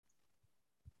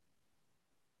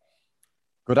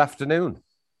Good afternoon.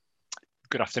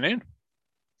 Good afternoon.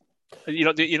 You're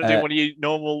not doing one of your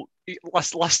normal.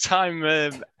 Last time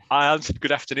I answered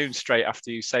good afternoon straight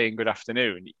after you saying good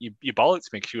afternoon. You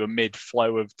bollocked me because you were mid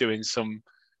flow of doing some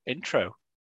intro.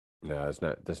 No,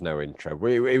 there's no intro.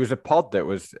 It was a pod that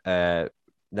was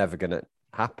never going to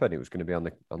happen. It was going to be on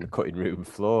the cutting room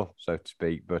floor, so to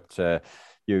speak. But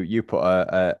you put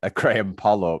a Graham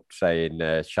poll up saying,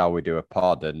 "Shall we do a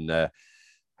pod?" and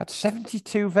had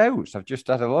 72 votes. I've just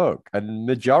had a look, and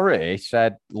majority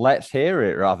said, "Let's hear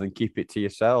it," rather than keep it to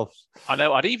yourselves. I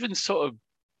know. I'd even sort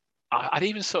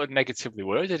of negatively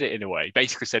worded it in a way.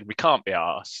 Basically said we can't be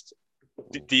asked.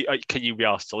 Can you be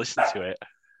asked to listen to it?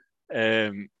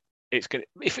 It's gonna.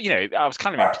 If I was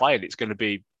kind of implying it's going to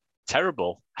be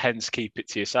terrible. Hence, keep it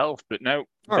to yourself. But no,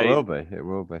 it will be. It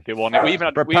will be. They want it. We even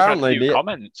had a few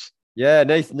comments. Yeah,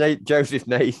 Joseph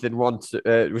Nathan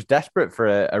was desperate for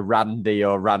a randy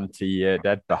or ranty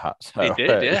dead bat. So. He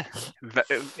did,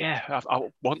 yeah. I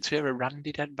want to hear a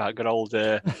randy dead bat. Good old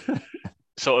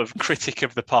sort of critic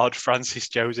of the pod, Francis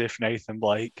Joseph Nathan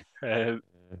Blake.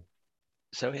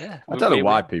 So yeah, I don't know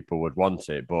why people would want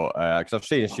it, but because I've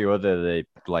seen a few other the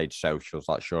Blade socials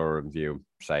like Shoreham View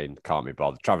saying can't be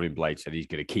bothered. Travelling Blade said he's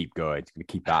going to keep going, he's going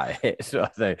to keep at it. So I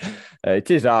think it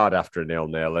is hard after a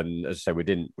 0-0. And as I said, we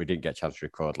didn't get a chance to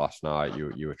record last night.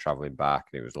 You were travelling back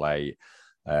and it was late.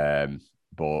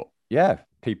 But yeah,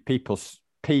 people,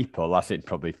 I think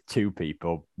probably two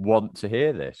people want to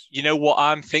hear this. You know what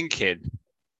I'm thinking?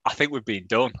 I think we've been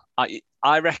done.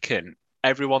 I reckon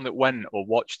everyone that went or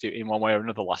watched it in one way or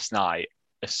another last night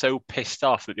are so pissed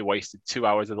off that they wasted 2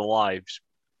 hours of their lives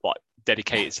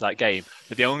dedicated to that game,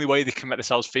 that the only way they can make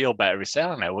themselves feel better is say, I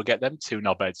don't know, we'll get them two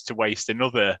knobheads to waste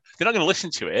another. They're not going to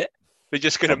listen to it. They're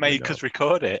just going to make us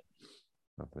record it.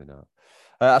 Probably not.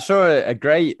 I saw a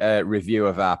great review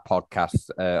of our podcast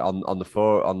on the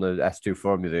S2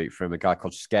 forum from a guy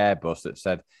called Scarebus that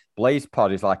said Blaze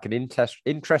Pod is like an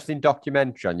interesting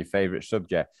documentary on your favourite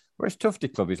subject, whereas Tufty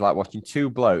Club is like watching two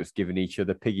blokes giving each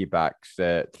other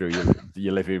piggybacks through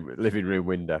your living room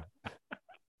window.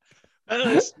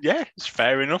 It's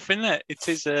fair enough, isn't it? It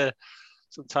is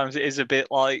sometimes it is a bit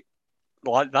like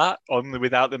that, only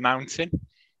without the mountain.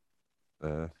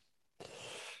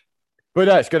 But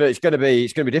no, it's gonna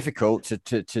be difficult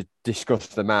to discuss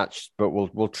the match, but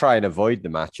we'll try and avoid the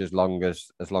match as long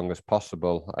as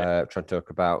possible. Try and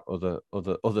talk about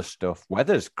other stuff.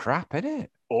 Weather's crap, isn't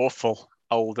it? Awful.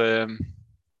 Old I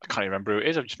can't remember who it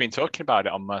is. I've just been talking about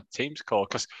it on my Teams call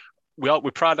because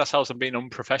we pride ourselves on being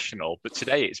unprofessional, but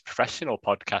today it's a professional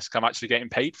podcast. I'm actually getting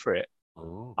paid for it.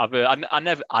 Oh.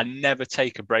 I never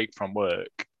take a break from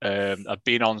work. I've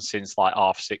been on since like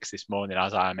 6:30 this morning,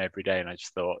 as I am every day, and I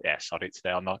just thought, yeah, sod it today.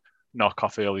 I'll not knock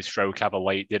off early stroke, have a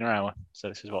late dinner hour. So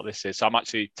this is what this is. So I'm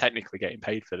actually technically getting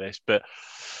paid for this, but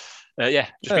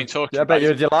been talking. I bet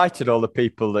you're delighted all the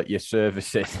people that you're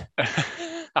servicing,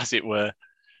 as it were.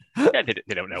 Yeah,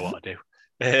 they don't know what I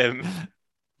do.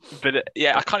 But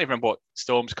I can't even remember what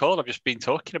Storm's called. I've just been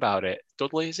talking about it.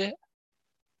 Dudley, is it?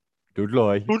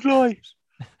 Dudley.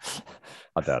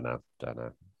 I don't know.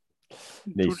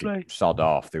 Needs to sod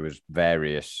off. There was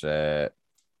various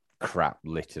crap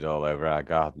littered all over our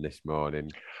garden this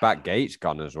morning. Back gate's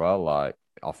gone as well, like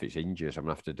off its hinges. I'm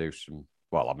gonna have to do some.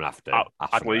 Well, I'm gonna have to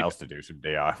ask someone else to do some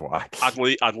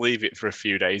DIY. I'd leave it for a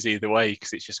few days either way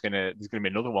because it's just there's gonna be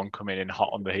another one coming in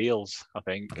hot on the heels. I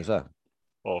think. Is there?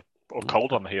 Or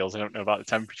cold on the heels. I don't know about the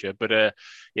temperature, but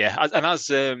as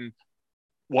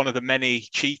one of the many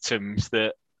Cheatums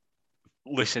that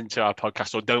listen to our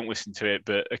podcast or don't listen to it,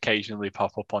 but occasionally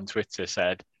pop up on Twitter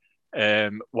said,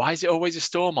 why is it always a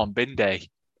storm on bin day?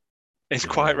 It's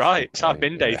quite right. It's our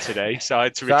bin day today, so I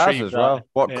had to retrieve as well.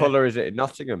 What colour is it in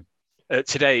Nottingham?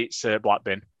 Today it's black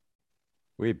bin.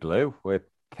 We're blue. We're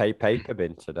paper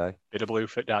bin today. Bit of blue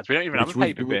for dads. We don't even have a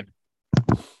paper bin.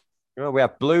 Well, we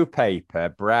have blue paper,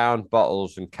 brown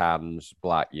bottles and cans,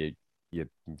 black you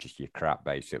just your crap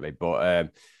basically.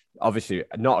 But obviously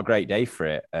not a great day for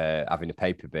it. Having a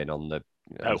paper bin on the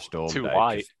storm too day,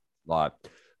 white. Like,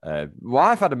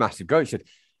 wife had a massive go. She said,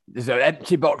 "There's an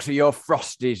empty box of your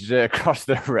Frosties across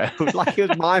the road." Like it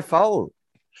was my fault.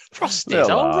 Frosties,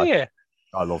 are you?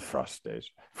 I love Frosties.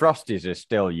 Frosties are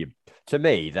still to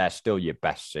me, they're still your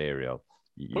best cereal.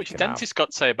 What's your dentist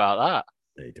got to say about that?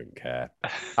 They don't care.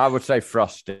 I would say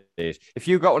Frosties. If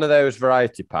you got one of those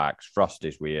variety packs,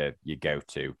 Frosties were your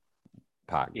go-to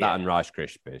pack. Yeah. That and Rice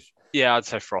Krispies. Yeah, I'd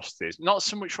say Frosties. Not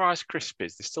so much Rice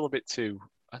Krispies. They're still a bit too.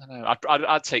 I don't know.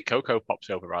 I'd take Cocoa Pops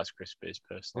over Rice Krispies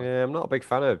personally. Yeah, I'm not a big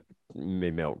fan of me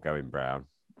milk going brown.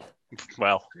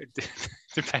 Well, it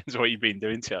depends what you've been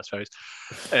doing to, I suppose.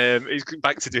 He's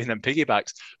back to doing them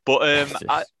piggybacks, but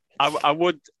I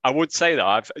would say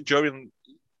that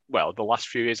the last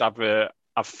few years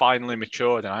I've finally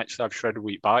matured and I actually have shredded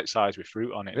wheat bite size with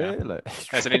fruit on it now. Really?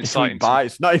 There's an insight into...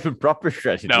 It's not even proper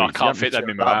shredded No, wheat. I can't fit them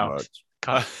in my mouth.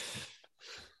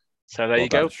 So there you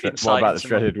go. What about the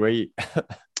shredded wheat?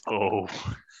 Oh,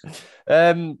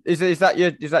 is that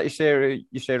your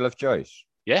cereal of choice?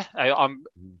 Yeah, I'm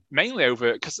mainly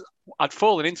over because I'd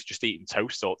fallen into just eating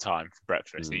toast all the time for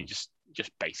breakfast. And you just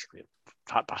basically a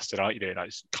fat bastard, aren't you doing? I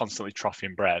just constantly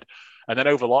troughing bread. And then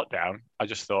over lockdown, I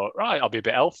just thought, right, I'll be a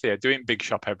bit healthier, doing big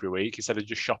shop every week instead of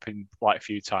just shopping like a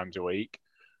few times a week.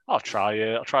 I'll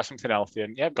try something healthy,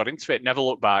 and I've got into it. Never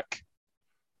looked back.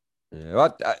 Yeah,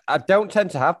 I don't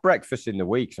tend to have breakfast in the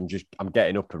weeks. I'm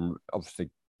getting up and obviously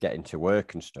getting to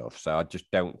work and stuff. So I just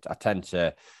don't. I tend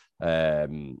to. I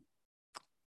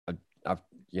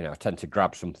tend to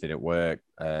grab something at work.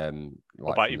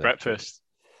 What about your breakfast?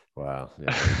 Well,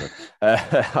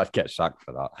 I'd get sacked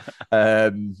for that.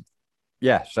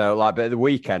 So but at the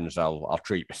weekends I'll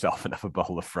treat myself and have a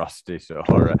bowl of Frosties,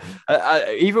 or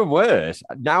even worse,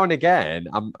 now and again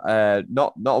I'm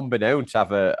not unbeknownst to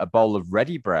have a bowl of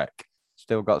Ready Brek.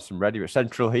 Still got some Ready Brek,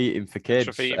 central heating for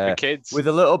kids, with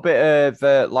a little bit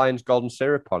of Lion's Golden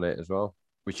Syrup on it as well.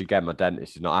 Which again, my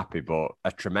dentist is not happy, but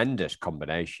a tremendous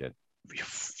combination. You're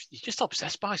just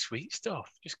obsessed by sweet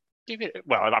stuff. Just give it.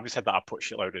 Well, having said that, I put a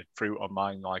shitload of fruit on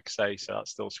mine, like I say, so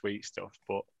that's still sweet stuff.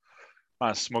 But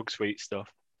man, smug sweet stuff.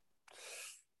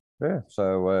 Yeah.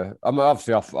 So I'm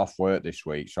obviously off work this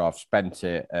week, so I've spent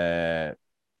it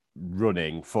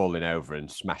running, falling over, and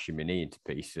smashing my knee into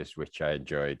pieces, which I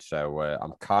enjoyed. So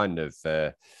I'm kind of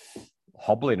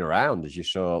hobbling around, as you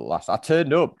saw last. I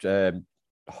turned up.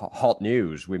 Hot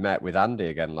news. We met with Andy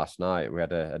again last night. We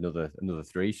had another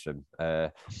threesome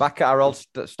back at our old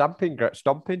stamping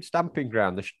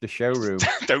ground, the showroom.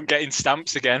 Don't get in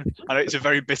stamps again. I know it's a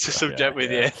very bitter subject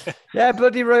with you. Yeah,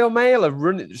 bloody Royal Mail are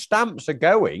running. Stamps are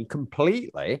going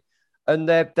completely, and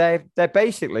they're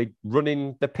basically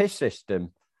running the PIS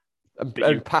system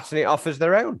and passing it off as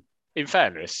their own. In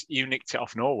fairness, you nicked it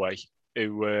off Norway,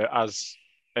 who as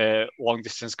long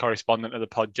distance correspondent of the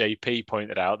pod JP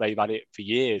pointed out, they've had it for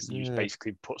years. You just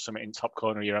basically put something in top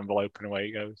corner of your envelope and away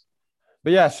it goes.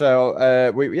 But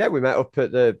so we met up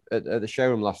at the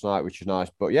showroom last night, which was nice.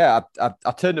 But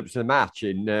I turned up to the match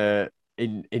in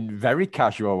very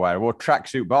casual wear. I wore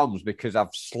tracksuit bottoms because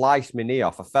I've sliced my knee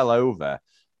off. I fell over.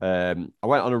 I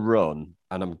went on a run,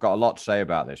 and I've got a lot to say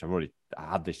about this. I've already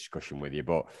had this discussion with you,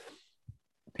 but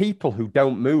people who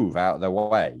don't move out of their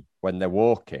way when they're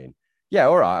walking. Yeah,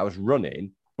 all right, I was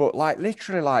running, but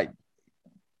literally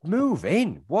move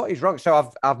in. What is wrong?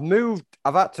 So I've moved,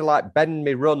 I've had to bend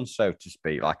my run, so to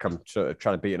speak, like I'm sort of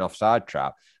trying to beat an offside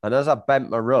trap. And as I bent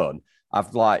my run,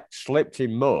 I've slipped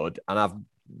in mud and I've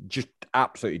just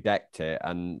absolutely decked it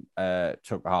and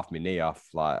took half my knee off.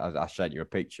 I sent you a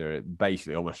picture, it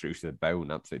basically almost through to the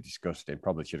bone, absolutely disgusting.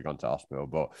 Probably should have gone to hospital,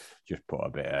 but just put a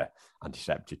bit of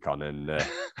antiseptic on and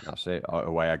that's it.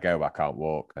 Away I go, but I can't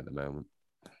walk at the moment.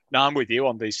 No, I'm with you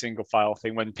on the single file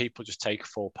thing when people just take a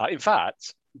full part. In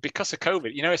fact, because of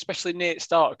COVID, especially near the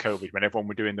start of COVID, when everyone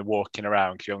were doing the walking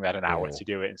around because you only had an hour to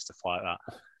do it and stuff like that,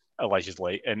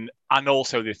 allegedly. And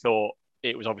also they thought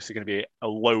it was obviously going to be a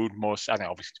load more, I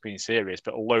know obviously it's being serious,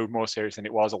 but a load more serious than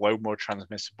it was, a load more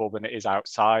transmissible than it is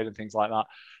outside and things like that.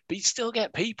 But you still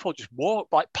get people just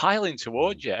piling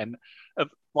towards you. And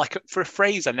for a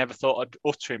phrase I never thought I'd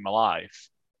utter in my life,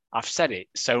 I've said it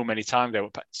so many times.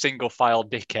 Single file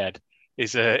dickhead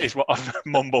is what I've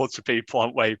mumbled to people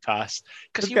on way past.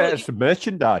 Because you get some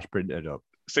merchandise printed up.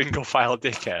 Single file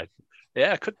dickhead.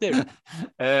 Yeah, I could do.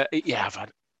 I've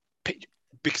had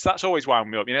because that's always wound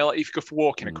me up. If you go for a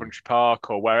walk in a country park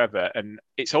or wherever, and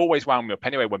it's always wound me up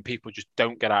anyway when people just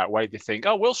don't get out of the way. They think,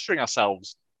 oh, we'll string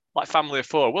ourselves like family of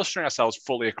four. We'll string ourselves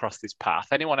fully across this path.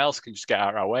 Anyone else can just get out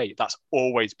of our way. That's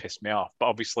always pissed me off. But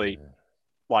obviously,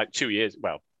 2 years,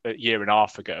 a year and a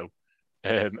half ago,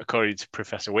 according to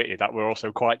Professor Whitty, that were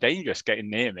also quite dangerous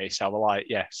getting near me. So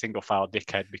we're single file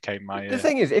dickhead became my... The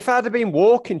thing is, if I had been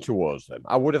walking towards them,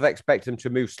 I would have expected them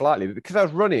to move slightly. But because I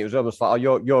was running, it was almost like,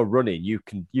 oh, you're running, you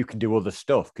can do other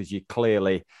stuff because you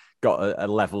clearly got a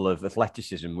level of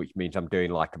athleticism, which means I'm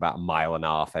doing about a mile and a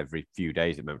half every few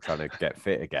days at the moment, trying to get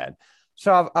fit again.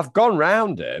 So I've gone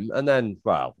round them and then,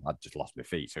 I just lost my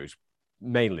feet. So it was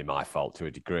mainly my fault to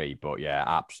a degree, but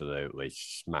absolutely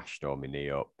smashed all my knee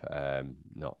up.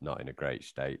 Not in a great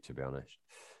state, to be honest.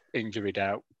 Injured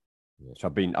out. Yeah,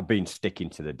 so I've been sticking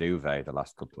to the duvet the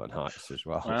last couple of nights as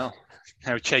well. Well,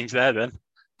 no change there then.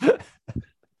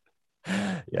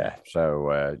 Yeah,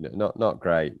 so not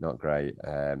great.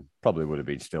 Probably would have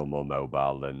been still more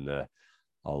mobile than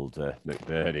old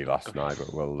McBurney last night,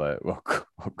 but we'll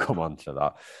come on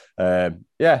to that.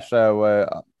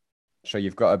 So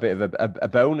you've got a bit of a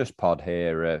bonus pod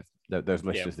here. Those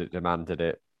listeners that demanded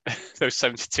it. Those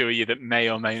 72 of you that may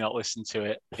or may not listen to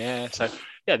it. Yeah, so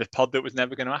yeah, the pod that was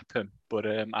never going to happen, but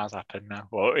has happened now,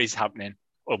 or is happening,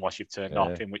 unless you've turned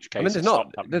off, in which case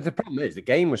the problem is the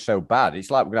game was so bad. It's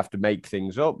like we're gonna have to make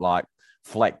things up. Like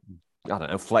Fleck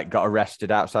got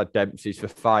arrested outside Dempsey's for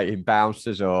fighting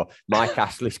bouncers, or Mike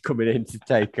Astley's coming in to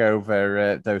take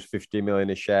over those 50 million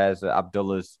of shares that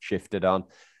Abdullah's shifted on.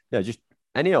 Yeah, just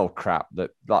any old crap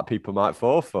that people might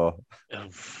fall for.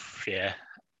 Yeah.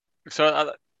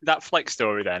 So that Flex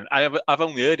story, then I've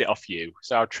only heard it off you.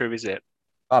 So how true is it?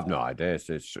 I've no idea.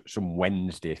 So some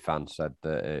Wednesday fan said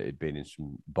that it'd been in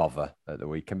some bother at the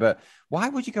weekend. But why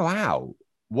would you go out?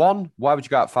 One, why would you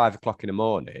go out at 5 o'clock in the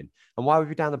morning? And why would you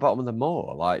be down the bottom of the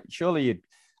moor? Like, surely you'd.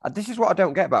 This is what I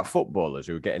don't get about footballers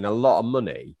who are getting a lot of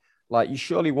money. Like, you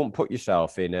surely wouldn't put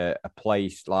yourself in a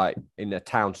place like in a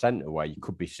town centre where you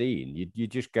could be seen. You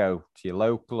just go to your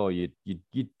local, or you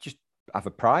just have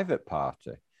a private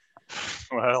party.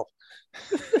 Well,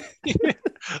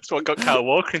 that's what got Kyle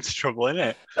Walker into trouble, isn't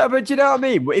it? No, but do you know what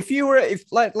I mean?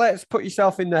 Let's put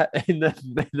yourself in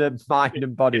the mind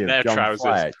and body of John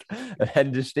Fleck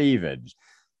and Enda Stevens.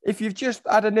 If you've just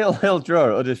had a 0-0 draw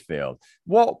at Huddersfield,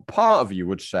 what part of you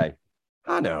would say,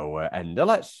 "I know, Enda,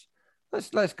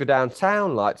 let's go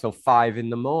downtown like till 5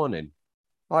 a.m."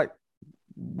 Like,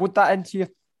 would that enter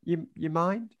your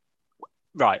mind?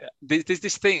 Right. There's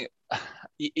this thing.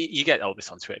 You get all this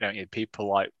on Twitter, don't you? People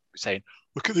like saying,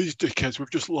 "Look at these dickheads,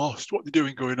 we've just lost. What are they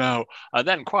doing going out?" And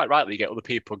then quite rightly, you get other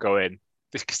people going,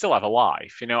 "They can still have a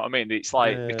life." You know what I mean? It's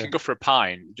like they can go for a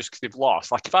pint just because they've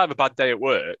lost. Like if I have a bad day at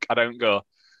work, I don't go,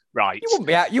 right. You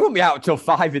wouldn't be out until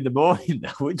 5 a.m, though,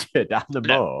 would you? Down the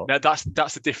moor. No, that's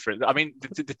the difference. I mean,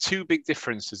 the two big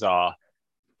differences are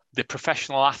the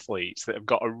professional athletes that have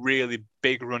got a really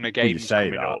big run of games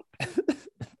coming up.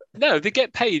 No, they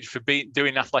get paid for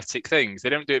doing athletic things. They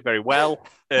don't do it very well,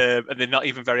 and they're not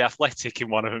even very athletic in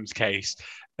one of them's case.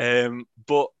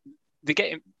 But they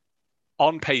get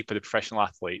on paper, the professional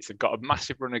athletes have got a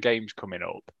massive run of games coming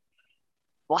up.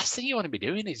 Last thing you want to be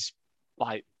doing is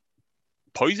like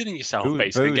poisoning yourself,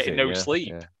 basically, getting no sleep.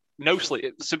 Yeah. No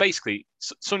sleep. So basically,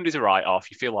 Sunday's a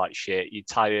write-off. You feel like shit. You're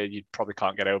tired. You probably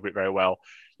can't get over it very well.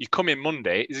 You come in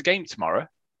Monday. There's a game tomorrow.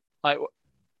 Like,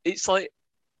 it's like,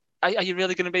 are you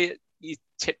really going to be at your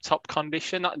tip-top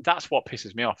condition? That's what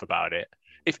pisses me off about it.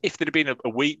 If there'd been a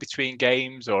week between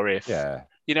games, or if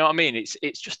you know what I mean, it's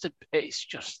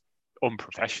just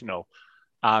unprofessional,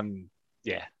 and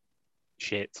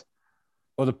shit.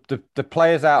 Well, the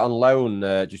players out on loan,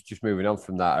 just moving on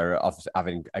from that, are obviously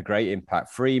having a great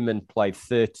impact. Freeman played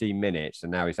 13 minutes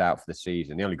and now he's out for the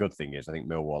season. The only good thing is I think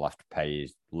Millwall have to pay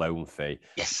his loan fee.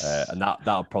 Yes. And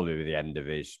that'll probably be the end of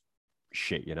his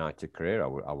shit United career,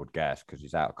 I would guess, because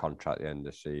he's out of contract at the end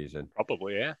of the season.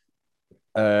 Probably,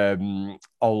 yeah.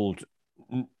 Old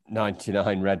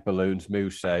 99 Red Balloons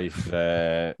Mousse's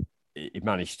he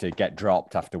managed to get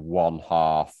dropped after one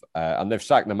half, and they've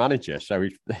sacked the manager. So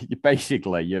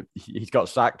he's got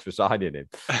sacked for signing him.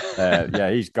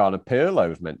 He's gone. And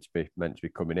Pirlo's meant to be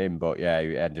coming in, but he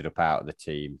ended up out of the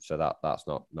team. So that's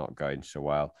not going so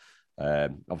well.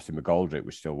 Obviously, McGoldrick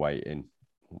was still waiting.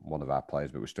 One of our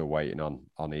players, but we're still waiting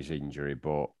on his injury.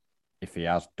 But if he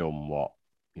has done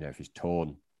if he's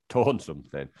torn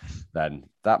something, then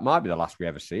that might be the last we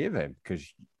ever see of him.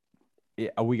 Because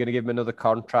are we going to give him another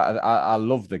contract? I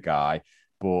love the guy,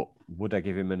 but would I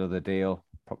give him another deal?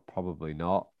 Probably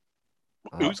not.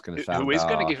 Who is going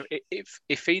to give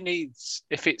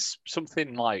if it's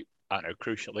something like, I don't know,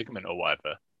 cruciate ligament or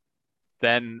whatever,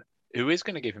 then who is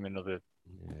going to give him another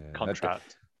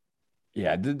contract?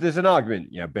 There's an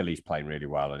argument. Billy's playing really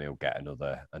well, and he'll get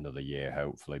another year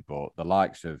hopefully. But the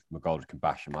likes of McGoldrick and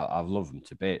Basham, I love them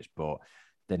to bits, but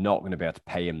they're not going to be able to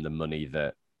pay him the money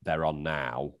that they're on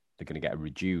now. They're going to get a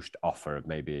reduced offer of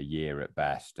maybe a year at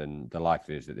best, and the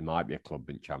likelihood is that there might be a club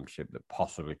in Championship that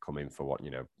possibly come in for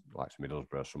like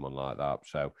Middlesbrough, someone like that.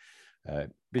 So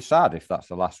be sad if that's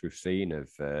the last we've seen of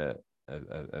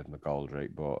McGoldrick,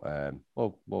 but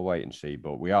we'll wait and see.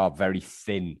 But we are very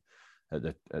thin at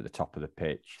the top of the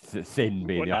pitch. Thin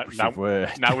being the operative word.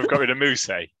 Now we've got rid of Moose.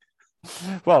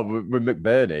 Well, with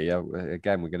McBurney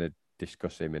again, we're going to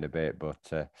discuss him in a bit, but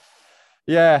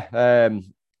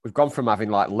we've gone from having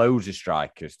like loads of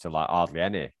strikers to like hardly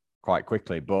any quite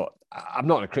quickly. But I'm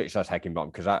not going to criticise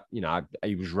Heckingbottom because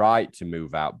he was right to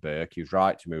move out Burke. He was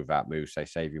right to move out Moose,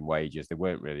 saving wages. They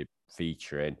weren't really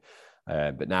featuring.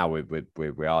 But now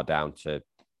we are down to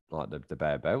like the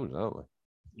bare bones, aren't we?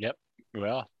 Yep, we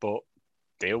are. But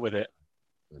deal with it.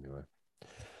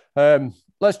 Anyway,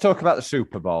 let's talk about the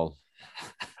Super Bowl.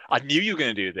 I knew you were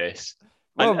going to do this.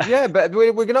 Well, yeah, but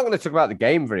we're not going to talk about the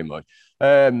game very much.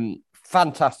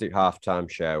 Fantastic halftime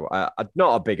show. I'm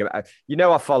not a big, I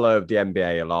follow the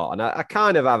NBA a lot, and I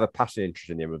kind of have a passing interest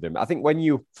in them. I think when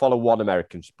you follow one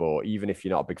American sport, even if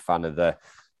you're not a big fan of the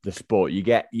sport, you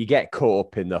get caught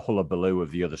up in the hullabaloo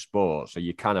of the other sport, so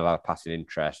you kind of have a passing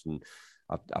interest. And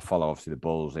I follow obviously the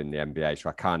Bulls in the NBA, so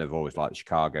I kind of always like the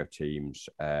Chicago teams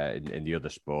in the other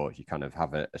sports. You kind of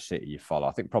have a city you follow.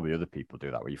 I think probably other people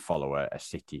do that, where you follow a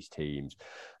city's teams.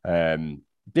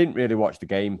 Didn't really watch the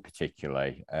game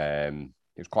particularly. It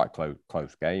was quite a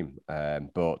close game,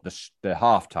 but the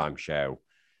halftime show,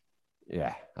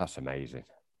 yeah, that's amazing.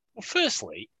 Well,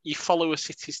 firstly, you follow a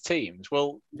city's teams.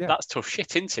 Well, that's tough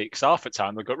shit, isn't it? Because half the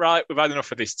time they go, right, we've had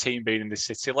enough of this team being in this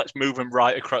city. Let's move them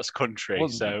right across the country.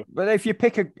 Well, but if you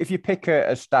pick a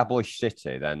established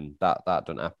city, then that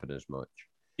doesn't happen as much.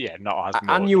 Yeah, not as much.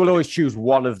 And you will always choose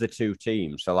one of the two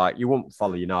teams. So, like, you won't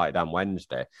follow United on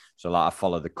Wednesday. So, like, I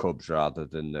follow the Cubs rather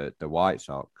than the White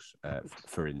Sox,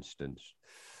 for instance.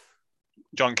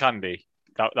 John Candy.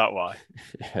 That why.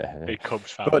 Big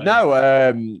Cubs fan. But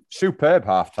no, superb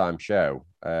halftime show.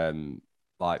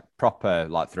 Like proper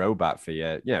like throwback for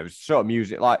you. Sort of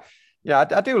music. Like,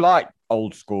 I do like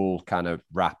old school kind of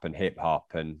rap and hip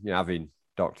hop, and having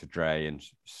Dr. Dre and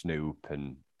Snoop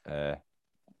and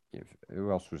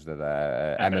who else was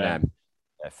there? Eminem.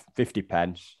 50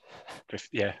 pence.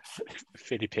 Yeah,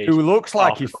 50p. Who looks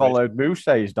like he's followed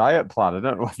Mousse's diet plan. I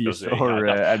don't know whether you saw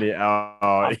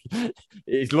any.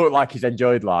 He's looked like he's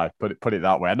enjoyed life. Put it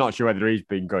that way. I'm not sure whether he's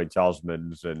been going to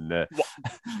Osmonds and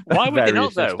why would they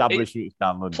not though?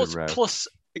 Plus,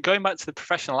 going back to the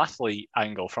professional athlete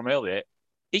angle from earlier,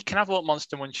 he can have what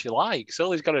Monster Munch he likes.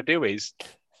 All he's got to do is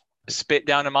spit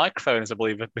down a microphone, as I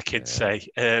believe the kids say.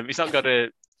 He's not got to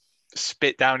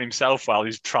spit down himself while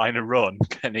he's trying to run,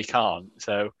 and he can't.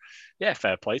 So, yeah,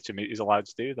 fair play to him. He's allowed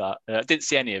to do that. Didn't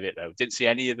see any of it though. Didn't see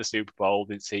any of the Super Bowl.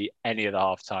 Didn't see any of the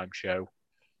halftime show.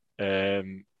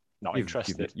 Not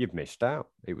interested. You've missed out.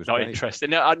 It was not great. Interested.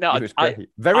 No, it was great.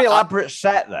 Very elaborate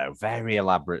set though. Very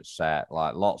elaborate set.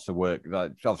 Like lots of work.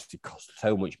 Like, obviously cost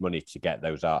so much money to get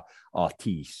those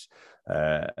artistes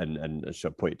and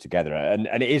sort of put it together. And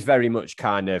it is very much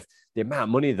kind of the amount of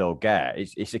money they'll get.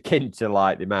 It's akin to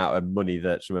like the amount of money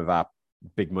that some of our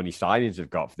big money signings have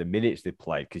got for the minutes they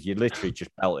played, because you're literally just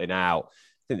belting out.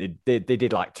 I think they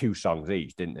did like 2 songs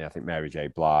each, didn't they? I think Mary J.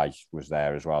 Blige was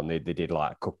there as well, and they did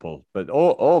like a couple, but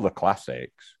all the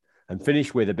classics, and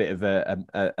finished with a bit of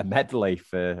a medley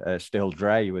for Still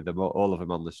Dre with them, all of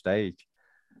them on the stage.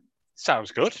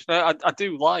 Sounds good. I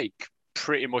do like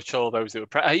pretty much all those that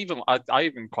were. I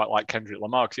even quite like Kendrick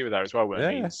Lamar, because he was there as well.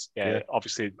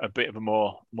 Obviously a bit of a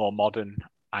more modern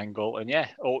angle, and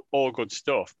all good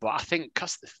stuff. But I think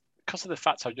because of the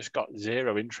fact I've just got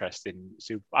zero interest in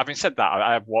Super. Having said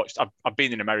that, I've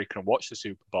been in America and watched the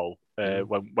Super Bowl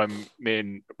when me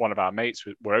and one of our mates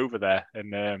were over there,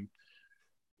 and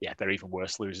they're even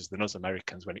worse losers than us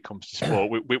Americans when it comes to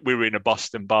sport. we were in a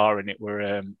Boston bar, and it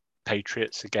were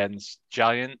Patriots against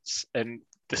Giants, and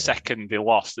the second they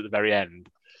lost at the very end,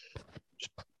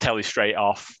 just telly straight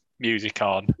off, music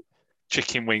on,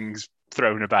 chicken wings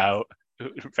thrown about,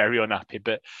 very unhappy.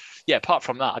 But yeah, apart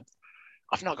from that,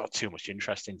 I've not got too much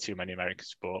interest in too many American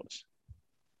sports.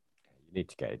 You need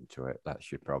to get into it. That's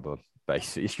your problem.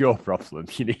 Basically, it's your problem.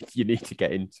 You need to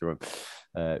get into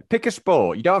them. Pick a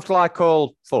sport. You don't have to like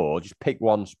all 4. Just pick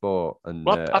one sport. And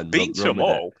I've been to them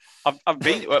all. I've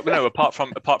been apart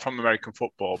from American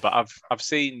football, but I've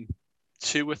seen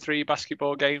 2 or 3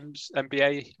 basketball games,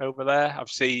 NBA over there. I've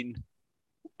seen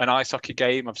an ice hockey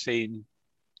game. I've seen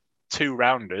 2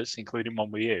 rounders, including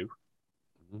one with you.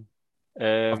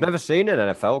 I've never seen an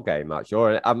NFL game, actually.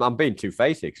 Or I'm being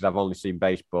two-faced because I've only seen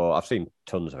baseball. I've seen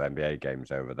tons of NBA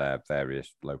games over there,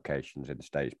 various locations in the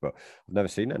States, but I've never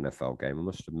seen an NFL game, I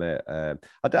must admit.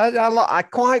 I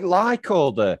quite like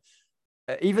all the,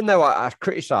 even though I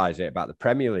criticise it about the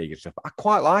Premier League and stuff, I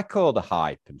quite like all the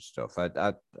hype and stuff.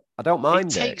 I don't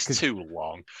mind it. It takes too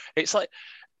long. It's like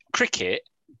cricket.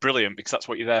 Brilliant, because that's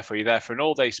what you're there for. You're there for an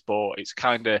all-day sport. It's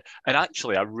kind of, and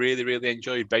actually, I really, really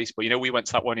enjoyed baseball. We went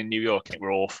to that one in New York, and it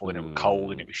were awful, and it was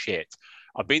cold, and it was shit.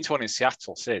 I've been to one in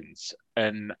Seattle since,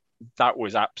 and that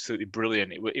was absolutely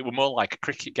brilliant. It was more like a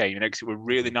cricket game, because it was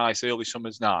really nice early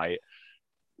summer's night,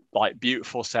 like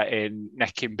beautiful setting,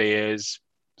 necking beers,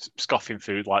 scoffing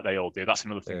food like they all do. That's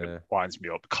another thing that winds me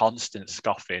up. Constant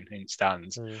scoffing in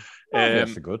stands.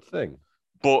 That's a good thing.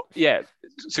 But yeah,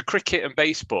 so cricket and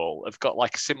baseball have got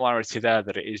like a similarity there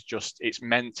that it's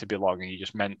meant to be long and you're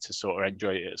just meant to sort of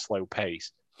enjoy it at a slow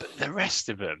pace. But the rest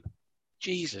of them,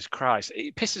 Jesus Christ,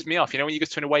 it pisses me off. You know, when you go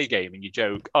to an away game and you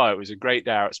joke, oh, it was a great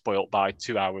day out, spoilt by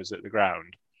 2 hours at the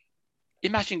ground.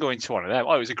 Imagine going to one of them.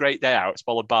 Oh, it was a great day out,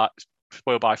 spoiled by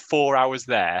 4 hours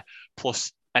there,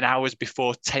 plus an hours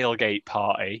before tailgate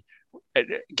party,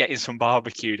 getting some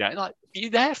barbecue down. Like, you're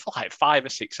there for like 5 or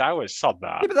 6 hours. Sod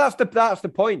that. Yeah, but that's the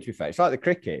point. To be fair, it's like the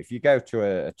cricket. If you go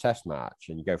to a test match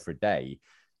and you go for a day,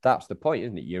 that's the point,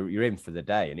 isn't it? You're in for the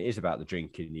day, and it is about the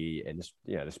drinking, and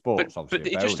the sports. But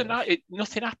it just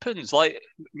nothing happens. Like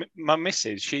my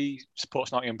missus, she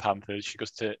supports Nottingham Panthers.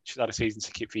 She's had a season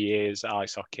ticket for years at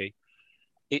ice hockey.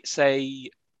 It's a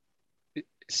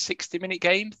 60-minute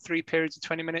game, 3 periods of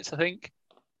 20 minutes, I think.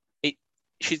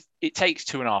 It takes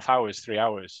 2.5 hours, 3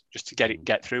 hours just to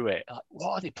get through it. Like,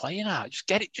 what are they playing at? Just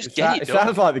get it done. It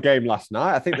sounds like the game last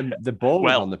night. I think the ball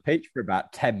was on the pitch for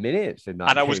about 10 minutes in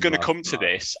that. And I was going to come to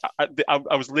this.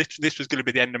 This was going to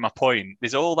be the end of my point.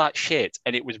 There's all that shit,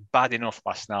 and it was bad enough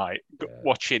last night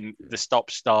watching the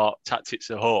stop-start tactics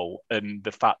of Hull and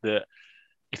the fact that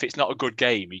if it's not a good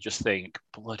game, you just think,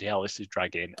 bloody hell, this is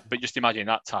dragging. But just imagine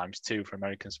that times 2 for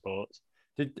American sports.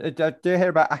 Did you hear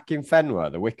about Akin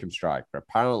Fenwer, the Wycombe striker?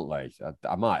 Apparently,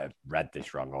 I might have read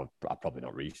this wrong, or I probably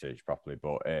not researched properly,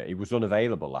 but he was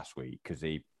unavailable last week because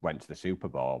he went to the Super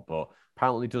Bowl. But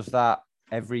apparently, does that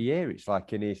every year. It's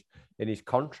like in his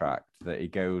contract that he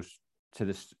goes to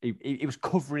the. He was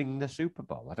covering the Super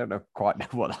Bowl. I don't know quite know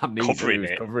what that means. Covering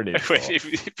it. If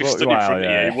he stood in front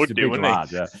of you, he would do, wouldn't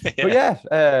he? Yeah. But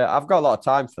yeah, I've got a lot of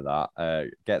time for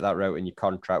that. Get that wrote in your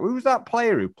contract. Who was that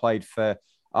player who played for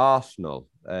Arsenal?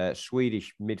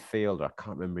 Swedish midfielder. I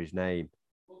can't remember his name.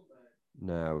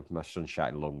 No, my son's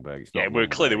shouting Lundberg. We're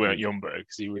clearly weren't Ljungberg.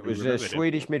 It was a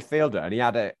Swedish midfielder, and he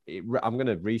had I'm going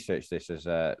to research this as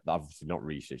obviously not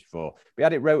researched before, but he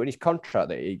had it wrote in his contract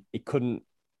that he could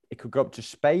go up to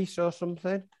space or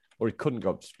something, or he couldn't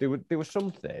go up. There was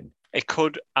something. It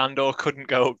could or couldn't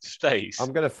go up to space.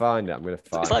 I'm going to find it.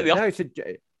 It's like the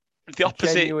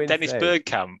opposite Dennis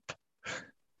Bergkamp.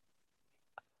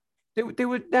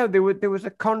 There was a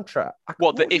contract.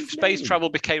 If space travel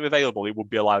became available, he would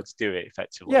be allowed to do it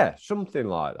effectively. Yeah, something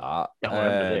like that. I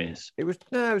remember this. It was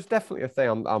definitely a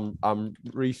thing. I'm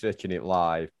researching it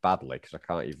live badly because I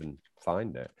can't even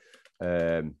find it.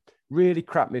 Really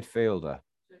crap midfielder.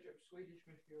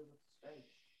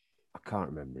 I can't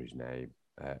remember his name.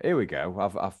 Here we go.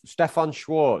 I've Stefan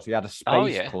Schwartz. He had a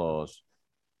space clause.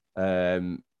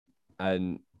 And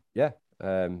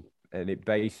it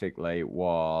basically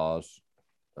was.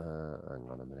 Hang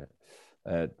on a minute.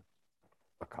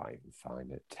 I can't even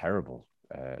find it. Terrible.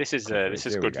 This is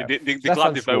good. The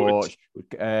glad they voted.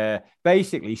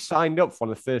 Basically, signed up for one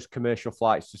of the first commercial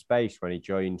flights to space when he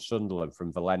joined Sunderland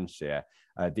from Valencia.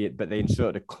 But they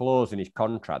inserted a clause in his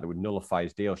contract that would nullify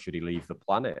his deal should he leave the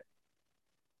planet.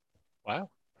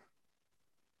 Wow.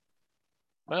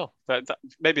 Well,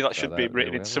 maybe that should be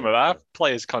written into some of our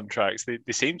players' contracts. They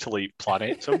seem to leave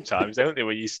planet sometimes, don't they?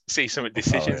 When you see some of the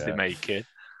decisions they're making.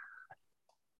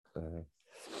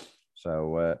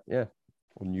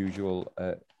 Unusual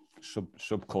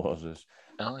sub clauses.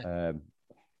 Oh.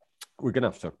 We're going to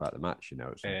have to talk about the match, at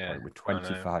some point. We're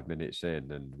 25 minutes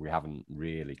in and we haven't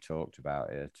really talked about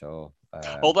it at all.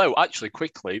 Although, actually,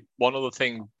 quickly, one other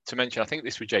thing to mention, I think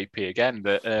this was JP again,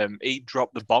 that he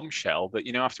dropped the bombshell that,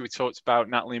 after we talked about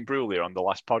Natalie Imbruglia on the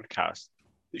last podcast,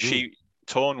 that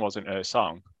Torn wasn't her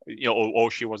song,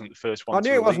 or she wasn't the first one. I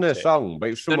knew it wasn't her song, but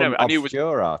it was some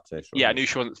obscure artist. Yeah, I knew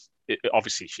she wasn't.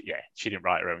 Obviously, she didn't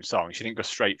write her own song. She didn't go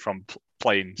straight from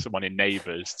playing someone in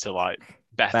Neighbours to like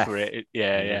Beth for it.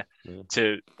 Yeah.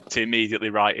 To immediately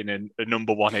writing a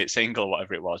number one hit single, or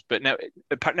whatever it was. But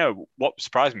no, what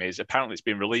surprised me is apparently it's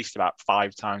been released about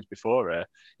 5 times before her,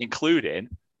 including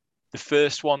the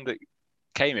first one that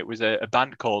came. It was a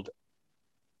band called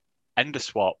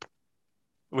Enderswap,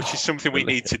 which is something we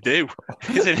need to do,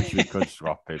 isn't it? We could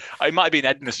swap it. It might have been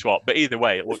Edna Swap, but either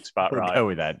way, it looks about right. We'll go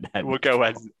with Ed. We'll go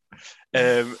Ed.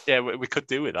 We could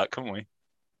do with that, couldn't we?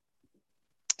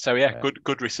 So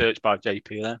good research by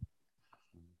JP there.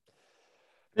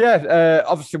 Yeah,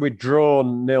 obviously we'd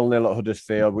drawn 0-0 at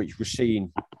Huddersfield, which was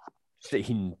seen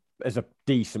as a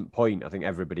decent point. I think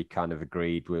everybody kind of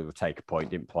agreed we'll take a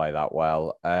point. Didn't play that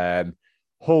well.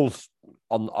 Hull's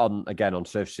on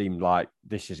surf seemed like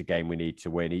this is a game we need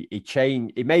to win.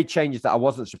 He made changes that I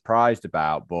wasn't surprised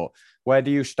about, but where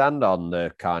do you stand on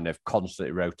the kind of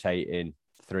constantly rotating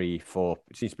 3, 4.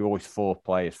 It seems to be always 4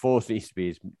 players. 4 seems to be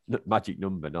his magic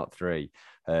number, not 3,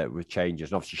 with changes.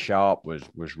 And obviously Sharp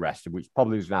was rested, which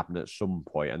probably was going to happen at some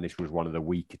point. And this was one of the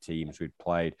weaker teams we'd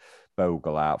played.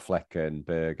 Bogle out,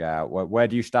 Fleckenberg out. Where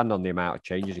do you stand on the amount of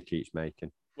changes he keeps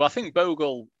making? Well, I think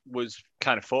Bogle was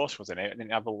kind of forced, wasn't it? I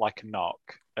didn't have a knock.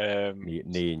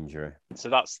 Knee injury. So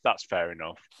that's fair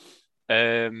enough.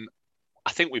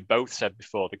 I think we both said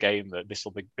before the game that this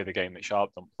will be the game that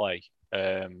Sharp don't play,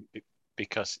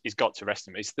 because he's got to rest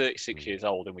him. He's 36 years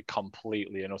old, and we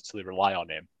completely and utterly rely on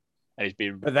him. And he's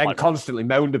been, but then constantly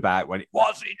moaned about when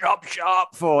what's he dropped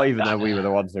Sharp for, even though we were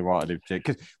the ones who wanted him to,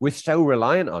 because we're so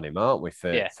reliant on him, aren't we,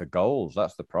 for goals?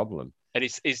 That's the problem. And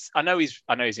I know he's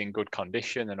in good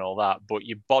condition and all that, but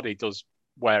your body does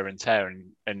wear and tear,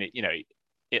 and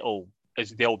it'll, as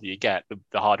the older you get,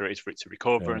 the harder it is for it to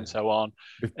recover and so on.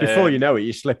 Before you know it,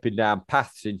 you're slipping down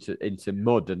paths into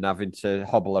mud and having to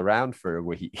hobble around for a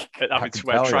week. Having to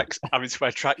wear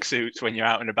tracksuits when you're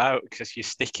out and about because you're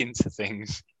sticking to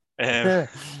things.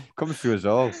 Comes to us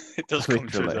all. It does come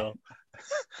to us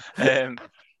all.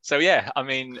 So yeah, I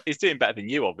mean, he's doing better than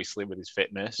you, obviously, with his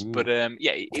fitness. But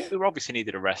we obviously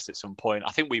needed a rest at some point.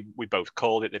 I think we both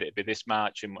called it that it'd be this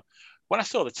match. And when I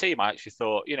saw the team, I actually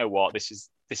thought, you know what, this is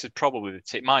probably the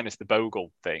team, minus the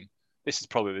Bogle thing. This is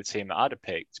probably the team that I'd have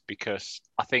picked, because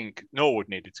I think Norwood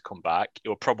needed to come back. You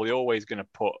were probably always going to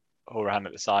put Horan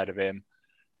at the side of him.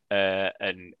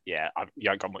 And yeah, you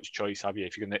haven't got much choice, have you?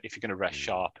 If you're gonna rest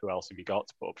Sharp, who else have you got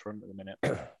to put up front at the minute?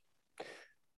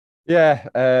 Yeah,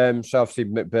 so obviously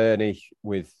McBurney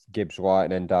with Gibbs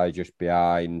White and Ndai just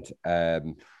behind. I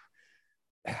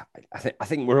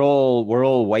think we're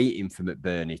all waiting for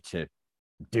McBurney to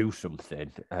do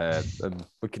something, and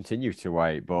we continue to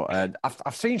wait. But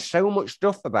I've seen so much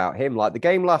stuff about him. Like the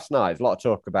game last night, there's a lot of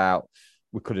talk about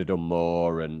we could have done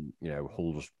more, and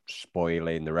Hull was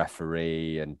spoiling the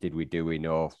referee, and did we do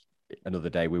enough? Another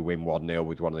day we win 1-0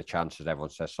 with one of the chances. Everyone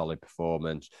says solid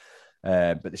performance.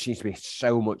 But there seems to be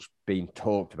so much being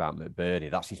talked about McBurney.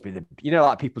 That seems to be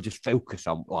like people just focus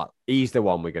on, like, he's the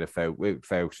one we're going to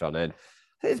focus on. And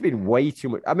there's been way too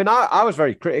much. I mean, I was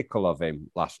very critical of him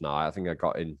last night. I think I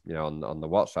got in, on the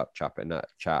WhatsApp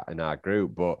chat in our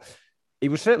group, but he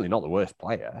was certainly not the worst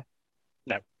player.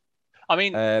 No, I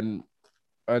mean, and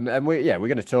we're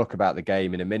going to talk about the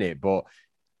game in a minute, but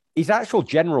his actual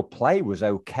general play was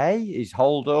okay. His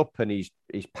hold up and his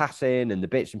passing and the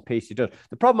bits and pieces he does.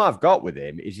 The problem I've got with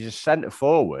him is he's a centre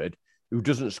forward who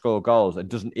doesn't score goals and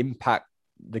doesn't impact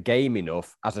the game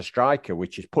enough as a striker,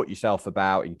 which is put yourself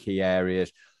about in key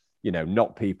areas,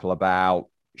 knock people about,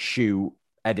 shoot,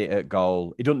 edit at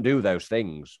goal. He doesn't do those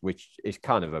things, which is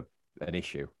kind of an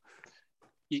issue.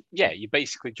 Yeah, you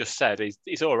basically just said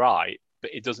he's all right,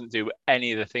 but he doesn't do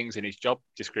any of the things in his job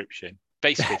description.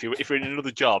 Basically, if you're in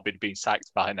another job, he'd been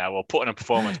sacked by now, or put on a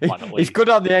performance plan at least. He's good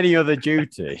on any other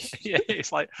duty. Yeah,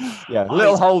 it's like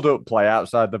little hold-up play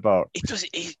outside the box.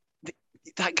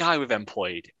 That guy we've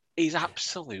employed, he's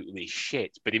absolutely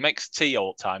shit, but he makes tea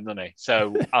all the time, doesn't he?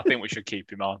 So I think we should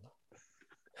keep him on.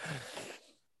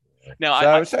 No,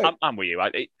 I'm with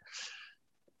you.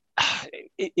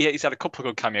 He's had a couple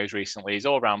of good cameos recently. His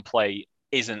all-round play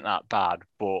isn't that bad,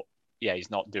 but yeah,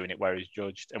 he's not doing it where he's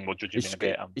judged, and we'll judge him in a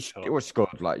bit. He scored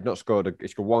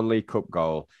one League Cup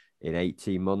goal in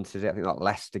 18 months, is it? I think that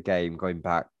Leicester game going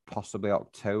back possibly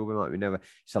October, might be never.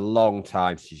 It's a long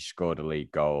time since he scored a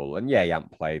league goal, and yeah, he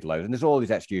hasn't played loads. And there's all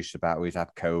these excuses about he's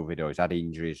had COVID or he's had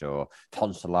injuries or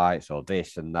tonsillitis or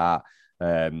this and that.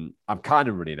 I'm kind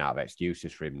of running out of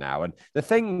excuses for him now. And the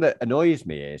thing that annoys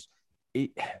me is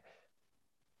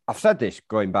I've said this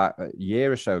going back a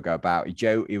year or so ago about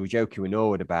he was joking with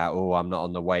Norwood about, I'm not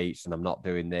on the weights and I'm not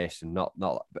doing this and not.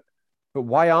 But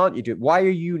why aren't you doing? Why are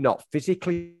you not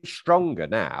physically stronger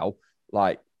now?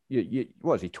 Like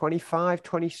what is he? 25,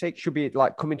 26 should be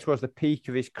like coming towards the peak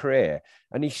of his career,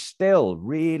 and he's still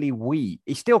really weak.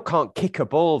 He still can't kick a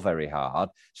ball very hard.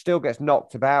 Still gets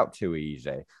knocked about too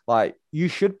easy. Like, you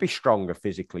should be stronger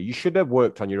physically. You should have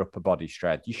worked on your upper body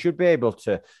strength. You should be able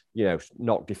to,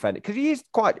 not defend it, because he's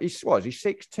 6'2",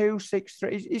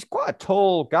 6'3". He's quite a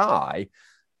tall guy,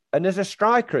 and as a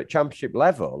striker at championship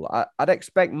level, I'd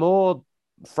expect more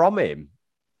from him.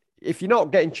 If you're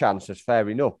not getting chances, fair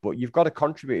enough, but you've got to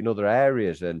contribute in other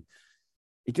areas, and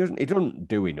he doesn't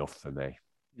do enough for me.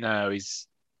 No, he's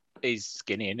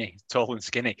skinny, isn't he? He's tall and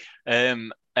skinny.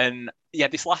 And yeah,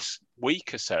 this last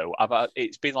week or so,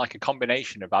 it's been like a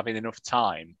combination of having enough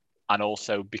time, and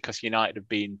also because United have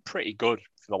been pretty good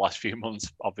for the last few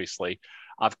months. Obviously,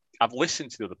 I've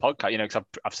listened to the other podcast, because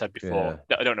I've said before,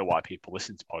 I don't know why people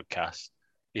listen to podcasts.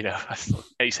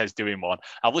 He says doing one.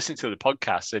 I've listened to the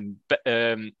podcast, and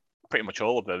pretty much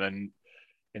all of them, and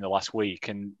in the last week.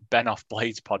 And Ben off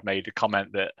Blades Pod made a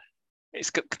comment that it's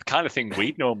the kind of thing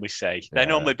we'd normally say. They're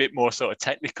normally a bit more sort of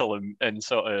technical and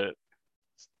sort of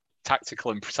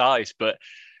tactical and precise, but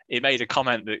he made a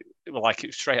comment that, like,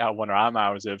 it's straight out of one of our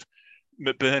mouths of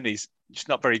McBurney's just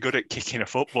not very good at kicking a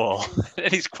football.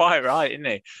 And he's quite right, isn't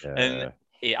he? Yeah. And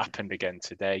it happened again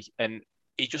today. And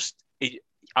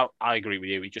I agree with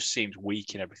you. He just seems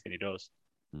weak in everything he does.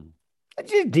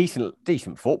 He's a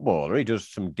decent footballer. He does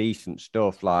some decent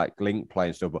stuff like link play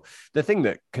and stuff. But the thing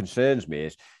that concerns me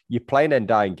is you're playing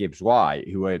Ndiaye and Gibbs White,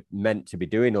 who are meant to be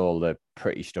doing all the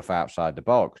pretty stuff outside the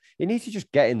box. He needs to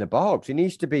just get in the box. He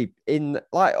needs to be in.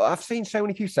 Like, I've seen so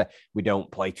many people say we don't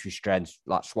play to his strengths.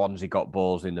 Like Swansea got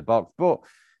balls in the box, but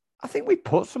I think we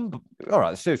put some. All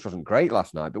right, the service wasn't great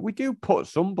last night, but we do put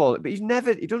some ball. But he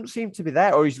doesn't seem to be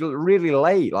there, or he's really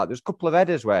late. Like, there's a couple of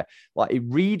headers where, like, he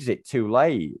reads it too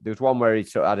late. There was one where he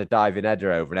sort of had a diving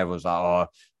header over, and everyone's like, "Oh,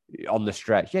 on the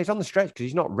stretch." Yeah, he's on the stretch because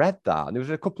he's not read that. And there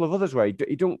was a couple of others where he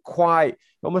don't quite.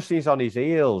 Almost seems on his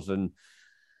heels, and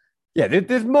yeah,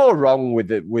 there's more wrong with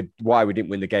why we didn't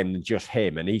win the game than just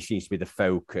him, and he seems to be the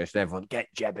focus. And everyone get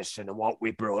Jebison and what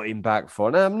we brought him back for.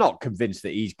 And I'm not convinced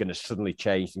that he's going to suddenly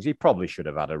change things. He probably should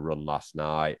have had a run last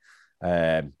night,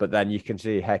 but then you can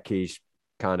see Hecky's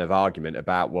kind of argument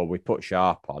about, well, we put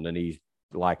Sharp on, and he's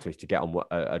likely to get on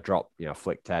a drop,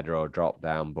 flicked header or a drop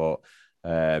down. But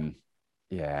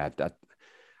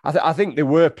I think there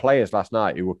were players last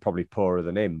night who were probably poorer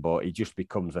than him, but he just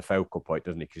becomes a focal point,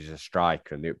 doesn't he? Because he's a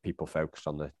striker, and people focus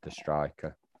on the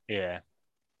striker. Yeah,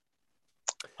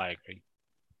 I agree.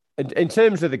 In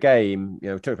terms of the game,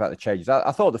 talk about the changes.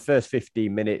 I thought the first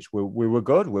 15 minutes we were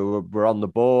good. We were on the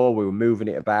ball. We were moving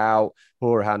it about.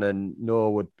 Hourihane and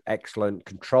Norwood excellent,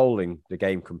 controlling the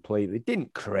game completely.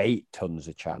 Didn't create tons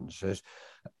of chances.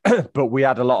 But we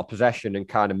had a lot of possession and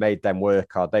kind of made them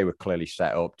work hard. They were clearly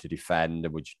set up to defend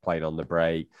and were just playing on the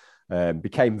break.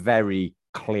 Became very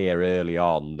clear early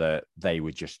on that they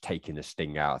were just taking the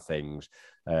sting out of things.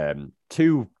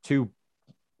 Two,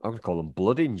 I would call them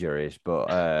blood injuries,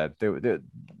 but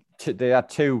they had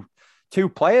two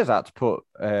players had to put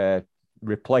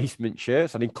replacement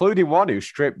shirts on, including one who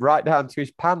stripped right down to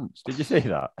his pants. Did you see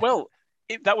that? Well,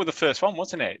 that was the first one,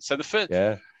 wasn't it? So the first...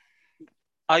 Yeah.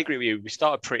 I agree with you. We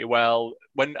started pretty well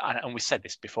and we said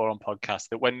this before on podcast,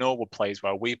 that when Norwood plays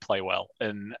well, we play well,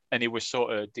 and he was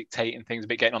sort of dictating things a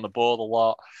bit, getting on the ball a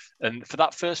lot. And for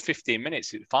that first 15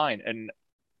 minutes, it's fine. And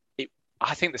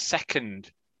I think the second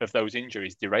of those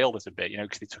injuries derailed us a bit,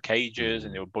 because they took ages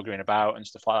and they were buggering about and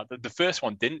stuff like that. The first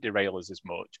one didn't derail us as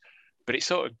much, but it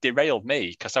sort of derailed me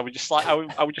because I was just like, I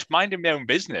was just minding my own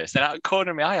business. And out of the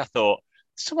corner of my eye, I thought,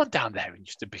 someone down there in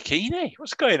just a bikini.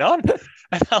 What's going on?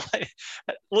 And I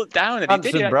looked down and pants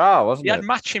he did. And bra, wasn't he had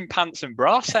matching pants and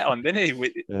bra set on, didn't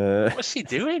he? What's he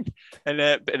doing? And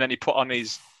then he put on it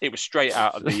was straight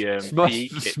out of the PE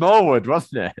kit. Smallwood,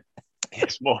 wasn't it?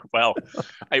 Yes, well,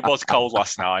 it was cold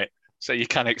last night, so you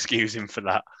can excuse him for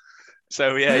that.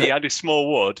 So yeah, he had his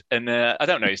Smallwood, and I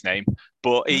don't know his name,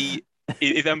 but he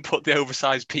then put the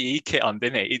oversized PE kit on,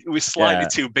 didn't he? It was slightly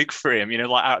too big for him,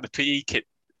 like out of the PE kit.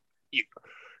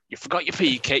 You forgot your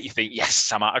PE kit. You think,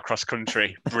 yes, I'm out of cross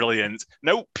country. Brilliant.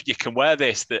 Nope, you can wear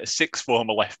this that a sixth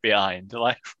former left behind. They're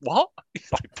like, what?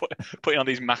 He's like putting on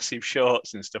these massive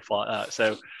shorts and stuff like that.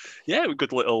 So, yeah,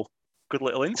 good little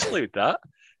interlude that.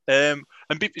 And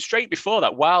straight before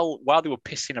that, while they were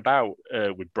pissing about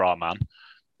with Brahman,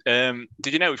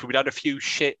 did you know if we'd had a few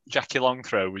shit Jackie Long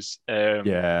throws?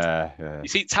 Yeah. You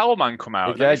see Towel Man come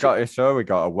out. Yeah, we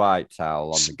got a white towel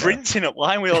on sprinting up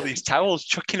line with all these towels,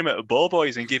 chucking them at the ball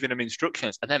boys and giving them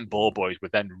instructions. And then ball boys were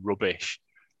then rubbish.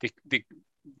 They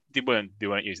weren't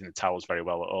using the towels very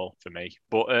well at all for me.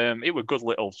 But it was good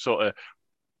little sort of,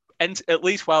 and at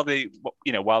least while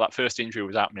that first injury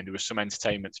was happening, there was some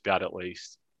entertainment to be had at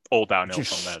least. All downhill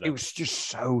from there. Though. It was just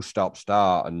so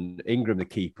stop-start, and Ingram, the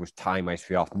keeper, was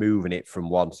time-wastefully off, moving it from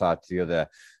one side to the other.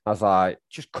 I was like,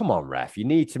 just come on, ref. You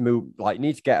need to move, you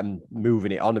need to get them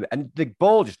moving it on a bit. And the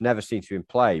ball just never seems to be in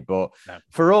play. But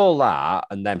for all that,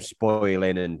 and them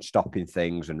spoiling and stopping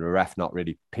things, and the ref not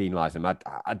really penalising them,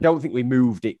 I don't think we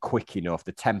moved it quick enough.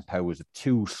 The tempo was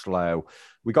too slow.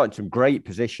 We got in some great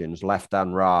positions, left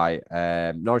and right.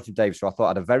 Norrington Davis, who I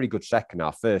thought had a very good second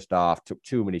half. First half, took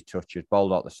too many touches,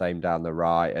 bowled out the same down the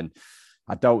right. And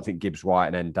I don't think Gibbs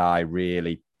White and Ndiaye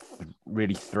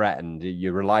really threatened.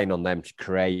 You're relying on them to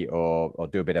create or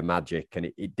do a bit of magic, and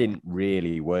it didn't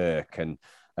really work. And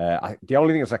the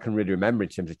only things I can really remember in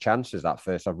terms of chances that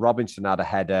first half, Robinson had a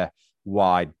header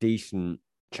wide, decent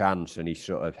chance and he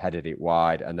sort of headed it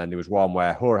wide. And then there was one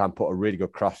where Hourihane put a really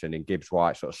good cross in and Gibbs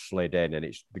White sort of slid in,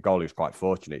 and the goalie was quite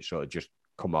fortunate. It sort of just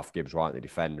come off Gibbs White, the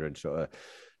defender, and sort of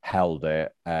held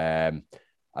it. And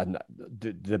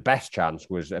the best chance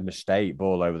was a mistake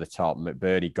ball over the top.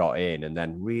 McBurney got in and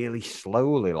then really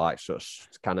slowly, like sort of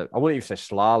kind of, I wouldn't even say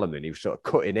slaloming, he was sort of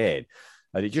cutting in.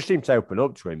 And it just seemed to open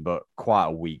up to him, but quite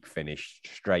a weak finish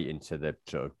straight into the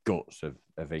sort of guts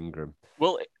of Ingram.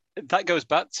 Well, that goes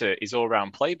back to his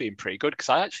all-round play being pretty good, because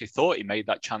I actually thought he made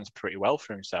that chance pretty well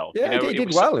for himself. Yeah, he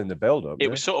did well in the build-up. It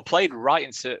was sort of played right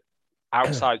into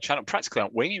outside channel, practically on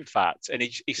wing, in fact. And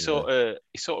he sort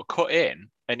of cut in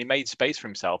and he made space for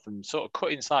himself and sort of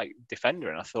cut inside defender.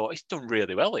 And I thought, he's done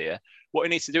really well here. What he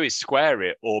needs to do is square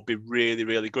it or be really,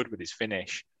 really good with his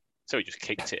finish. So he just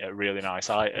kicked it at a really nice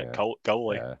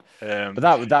goalie. Yeah.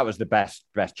 But that was the best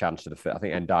chance of the fit. I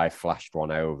think Ndiaye flashed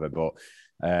one over, but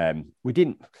we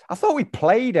didn't. I thought we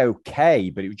played okay,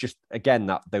 but it was just, again,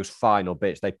 those final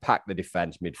bits. They packed the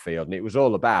defense midfield, and it was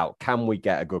all about, can we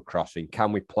get a good crossing?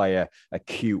 Can we play a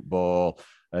cute ball?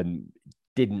 And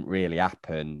didn't really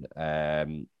happen.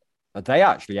 They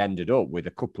actually ended up with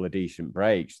a couple of decent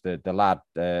breaks. The lad,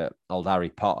 old Harry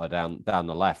Potter down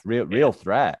the left, real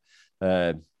threat.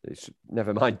 It's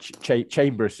never mind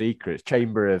chamber of secrets,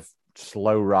 chamber of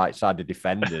slow right-sided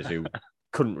defenders who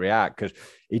couldn't react, because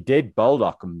he did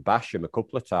Baldock and bash him a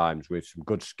couple of times with some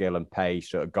good skill and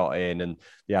pace. Sort of got in, and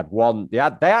they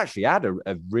actually had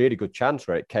a really good chance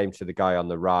where it came to the guy on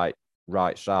the right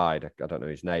side. I don't know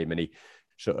his name, and he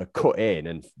sort of cut in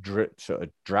and sort of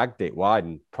dragged it wide,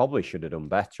 and probably should have done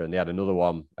better. And they had another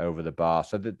one over the bar.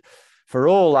 So for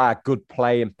all our good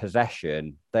play and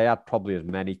possession, they had probably as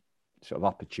many sort of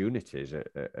opportunities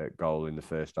at goal in the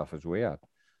first half as we had.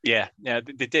 Yeah,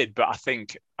 they did, but I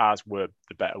think ours were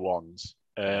the better ones.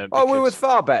 We were a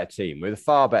far better team. We were a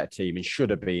far better team and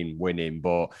should have been winning.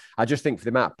 But I just think for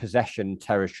the amount of possession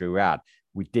territory we had,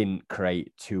 we didn't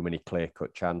create too many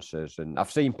clear-cut chances. And I've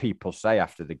seen people say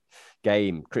after the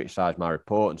game, criticise my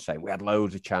report and saying we had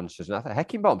loads of chances. And I think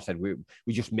Heckingbottom said we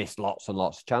just missed lots and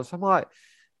lots of chances. I'm like,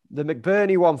 the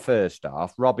McBurney one first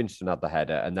half, Robinson had the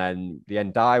header, and then the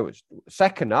Ndiaye was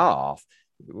second half.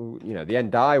 You know, the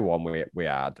Ndiaye one we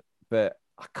had, but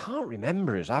I can't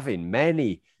remember us having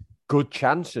many good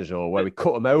chances or where we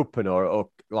cut them open or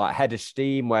like head of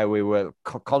steam where we were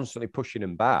constantly pushing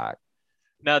them back.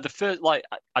 No, the first, like,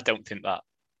 I don't think that,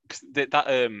 because that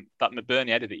McBurney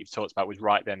header that you've talked about was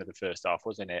right at the end of the first half,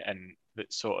 wasn't it? And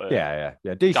that sort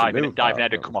of decent diving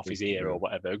header come off his ear or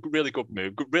whatever. Really good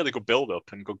move, really good build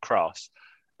up and good cross.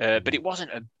 But it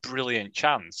wasn't a brilliant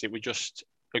chance. It was just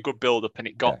a good build up, and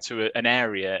it got to an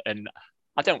area. And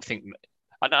I don't think.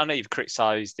 I know you've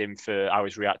criticised him for how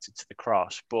he's reacted to the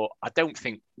cross, but I don't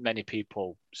think many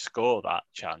people score that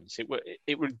chance.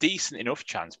 It were decent enough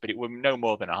chance, but it were no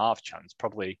more than a half chance,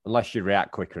 probably. Unless you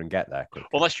react quicker and get there quicker.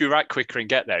 Unless you react quicker and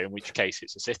get there, in which case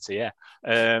it's a City,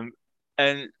 yeah.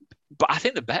 But I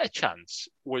think the better chance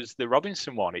was the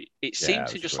Robinson one. It seemed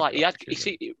to just like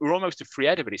it were almost a free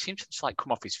header, but it seemed to just like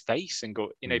come off his face and go,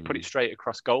 he put it straight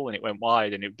across goal, and it went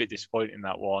wide, and it was a bit disappointing,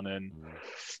 that one. And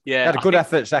he had a good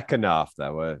effort second half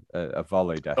though, a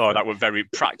volleyed effort. Oh, that was very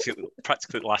practically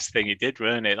the last thing he did,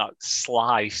 weren't it? That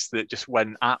slice that just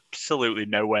went absolutely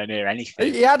nowhere near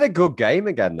anything. He had a good game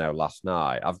again though last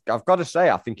night. I've got to say,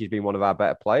 I think he's been one of our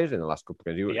better players in the last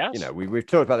couple of games. We've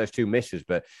talked about those two misses,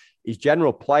 but his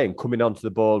general play and coming onto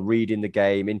the ball, reading the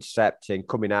game, intercepting,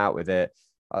 coming out with it.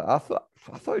 I thought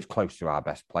he was close to our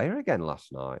best player again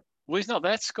last night. Well, he's not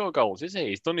there to score goals, is he?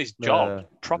 He's done his job.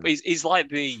 He's like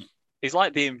the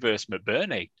inverse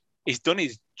McBurney. He's done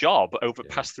his job over the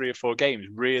past 3 or 4 games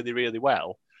really, really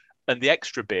well. And the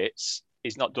extra bits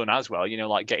he's not done as well,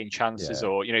 like getting chances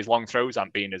or, his long throws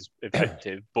aren't being as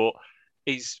effective, but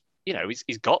he's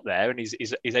got there and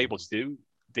he's able to do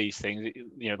these things,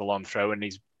 the long throw, and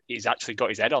he's actually got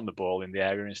his head on the ball in the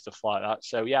area and stuff like that.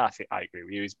 So, yeah, I think I agree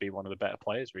with you. He's been one of the better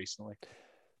players recently.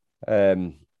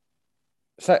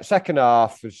 Second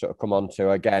half, we sort of come on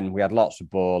to, again, we had lots of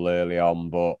ball early on,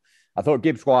 but I thought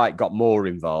Gibbs White got more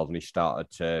involved and he started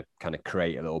to kind of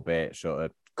create a little bit, sort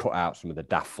of cut out some of the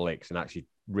daft flicks and actually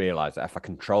realise that if I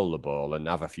control the ball and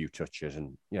have a few touches,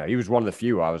 and he was one of the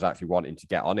few I was actually wanting to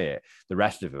get on it. The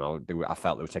rest of them, I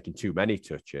felt they were taking too many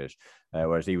touches,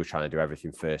 whereas he was trying to do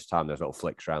everything first time. There's little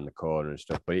flicks around the corner and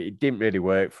stuff, but it didn't really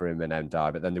work for him in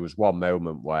Ndiaye. But then there was one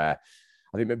moment where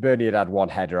I think McBurney had one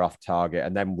header off target,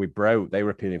 and then we broke. They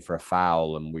were appealing for a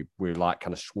foul, and we like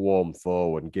kind of swarmed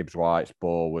forward, and Gibbs White's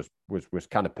ball was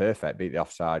kind of perfect, beat the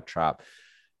offside trap.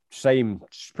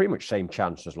 Pretty much same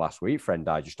chance as last week for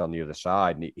Ndiaye, just on the other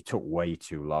side, and he took way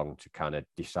too long to kind of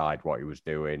decide what he was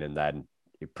doing, and then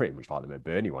pretty much like the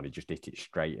McBurney one. He just hit it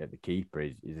straight at the keeper.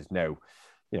 There's no,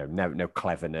 no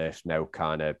cleverness, no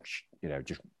kind of,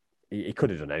 just he could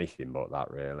have done anything but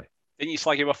that, really. Didn't you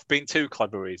slag him off for being too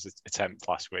clever with his attempt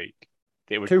last week?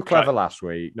 Too clever last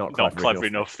week, not clever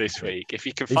enough this week. If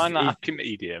you can find that happy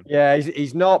medium. Yeah,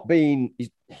 he's not been,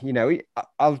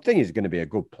 I think he's going to be a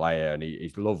good player, and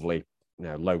he's lovely,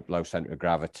 low center of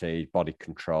gravity, body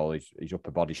control. His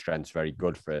upper body strength's very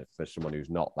good for someone who's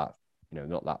not that,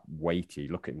 not that weighty.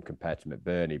 Look at him compared to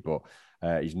McBurney, but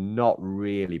he's not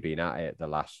really been at it the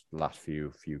last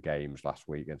few games. Last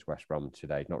week against West Brom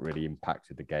today, he's not really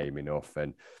impacted the game enough,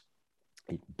 and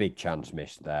big chance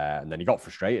missed there. And then he got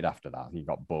frustrated after that. He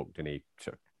got booked and he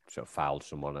sort of fouled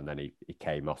someone, and then he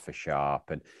came off for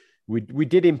Sharp. And we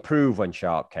did improve when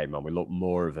Sharp came on. We looked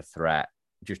more of a threat,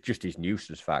 just his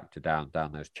nuisance factor down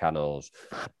those channels.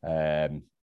 And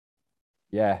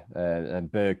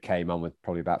Berg came on with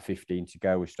probably about 15 to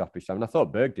go with stoppage time. And I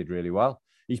thought Berg did really well.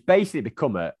 He's basically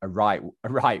become a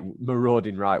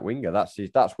marauding right winger. That's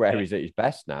where he's at his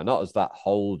best now, not as that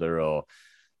holder or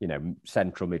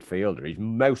central midfielder. He's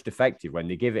most effective when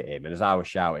they give it him. And as I was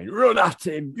shouting, run at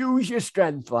him, use your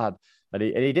strength, lad. And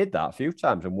he did that a few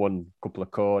times and won a couple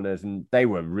of corners. And they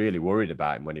were really worried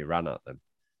about him when he ran at them.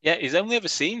 Yeah, he's only ever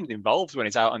seemed involved when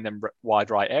he's out in them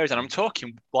wide right areas. And I'm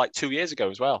talking like 2 years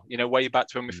ago as well, way back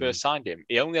to when we first signed him.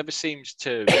 He only ever seems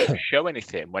to show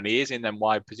anything when he is in them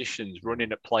wide positions,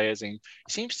 running at players. And he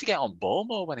seems to get on ball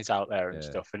more when he's out there and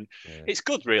stuff. And it's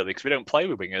good, really, because we don't play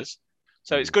with wingers.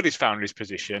 So it's good he's found his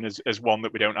position as one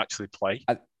that we don't actually play.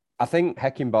 I think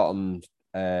Heckingbottom's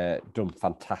done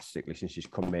fantastically since he's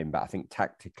come in, but I think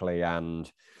tactically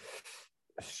and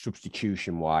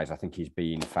substitution-wise, I think he's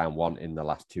been found wanting the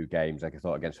last two games. Like I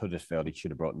thought against Huddersfield, he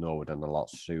should have brought Norwood on a lot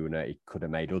sooner. He could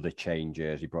have made other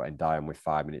changes. He brought in Dion with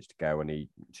 5 minutes to go, and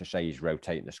he's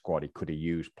rotating the squad, he could have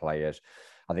used players.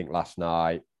 I think last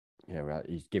night,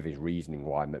 he's given his reasoning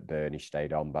why McBurney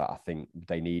stayed on, but I think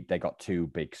they got two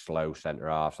big, slow centre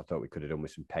halves. I thought we could have done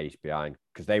with some pace behind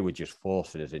because they were just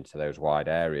forcing us into those wide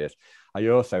areas. I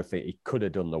also think he could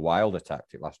have done the Wilder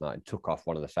tactic last night and took off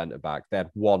one of the centre backs. They had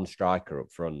one striker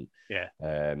up front,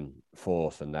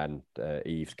 Force, and then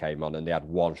Eves came on, and they had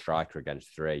one striker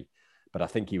against three. But I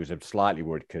think he was slightly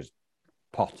worried because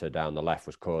Potter down the left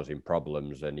was causing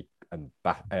problems, and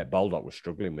Baldock was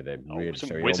struggling with him. Really. Some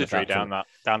so wizardry down that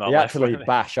he left. Actually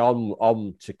bash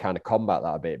on to kind of combat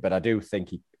that a bit, but I do think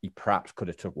he perhaps could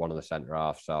have took one of the centre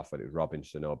halves off, whether it was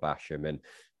Robinson or Basham,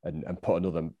 and put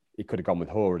another. He could have gone with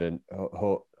Norwood and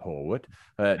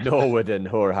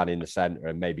Horahan in the centre,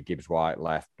 and maybe Gibbs White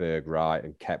left, Berg right,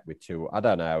 and kept with two. I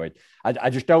don't know. I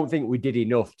just don't think we did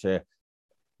enough to.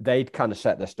 They'd kind of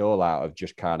set their stall out of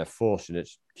just kind of forcing it,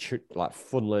 like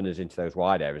funneling us into those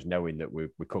wide areas, knowing that we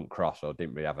couldn't cross or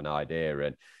didn't really have an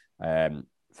idea. And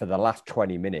for the last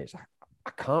 20 minutes,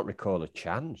 I can't recall a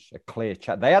clear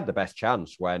chance. They had the best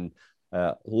chance when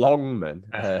Longman,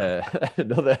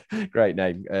 another great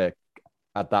name,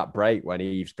 had that break when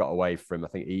Eves got away from, I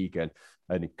think, Egan,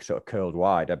 and he sort of curled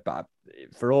wide. But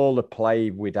for all the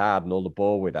play we'd had and all the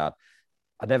ball we'd had,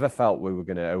 I never felt we were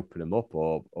going to open them up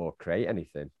or create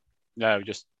anything. No,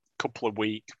 just a couple of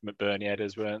weak McBurney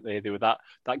headers, weren't they? They were that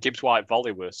Gibbs White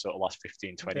volley was sort of last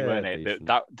 15, 20, weren't it?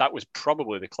 That was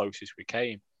probably the closest we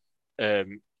came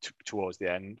towards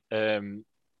the end.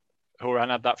 Horan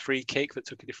had that free kick that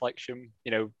took a deflection,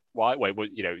 White way, it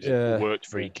was a worked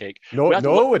free kick.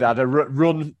 Norwood had a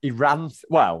run. He ran.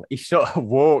 He sort of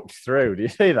walked through. Do you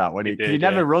see that when he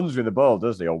never runs with the ball,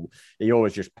 does he? Or he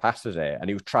always just passes it. And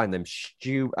he was trying them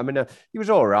stupid. I mean, he was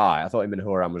all right. I thought him and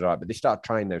Horan was all right, but they started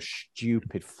trying those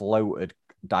stupid floated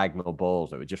diagonal balls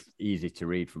that were just easy to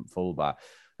read from fullback.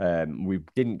 We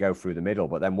didn't go through the middle,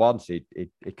 but then once he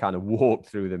kind of walked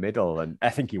through the middle, and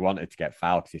I think he wanted to get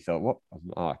fouled because he thought, "What?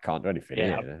 I can't do anything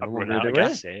here. I've run out of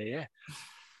gas here." Yeah.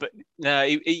 But no,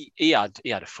 he had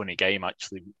a funny game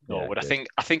actually. Norwood.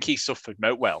 I think he suffered.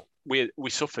 Well, we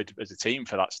suffered as a team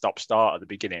for that stop-start at the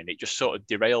beginning. It just sort of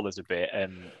derailed us a bit,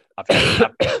 and I've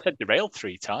said derailed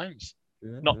 3 times.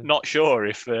 Not sure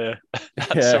if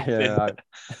that's something.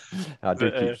 I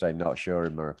do keep saying not sure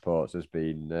in my reports. Has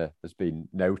been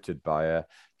noted by a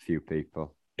few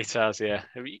people. It has, yeah.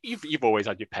 You've always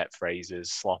had your pet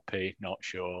phrases: sloppy, not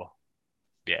sure.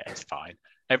 Yeah, it's fine.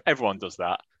 Everyone does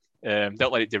that.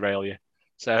 Don't let it derail you.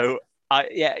 So,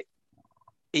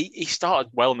 he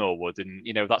started well, Norwood, and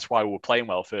that's why we were playing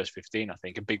well first 15. I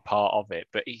think a big part of it.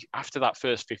 But after that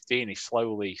first 15, he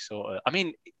slowly sort of. I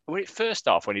mean, first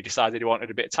off, when he decided he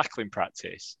wanted a bit of tackling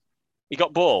practice, he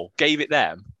got ball, gave it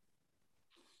them,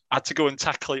 had to go and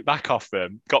tackle it back off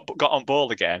them, got on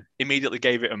ball again, immediately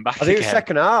gave it them back I think again. it was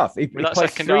second half. He With that played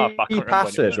second three half, I can't remember when it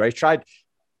passes was. where he tried.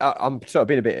 I'm sort of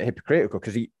being a bit hypocritical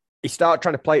because he started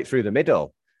trying to play it through the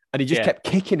middle and he just kept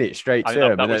kicking it straight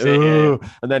to him.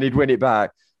 And then he'd win it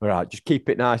back. All right, just keep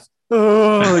it nice.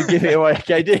 Oh, give it away.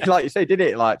 Okay, did like you say, did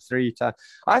it like 3 times.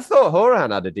 I thought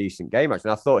Horan had a decent game,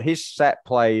 actually. I thought his set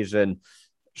plays and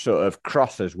sort of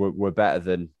crosses were better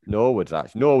than Norwood's,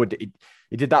 actually. Norwood,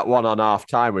 he did that one on half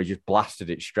time where he just blasted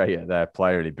it straight at their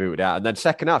player and he booted out. And then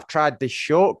second half, tried this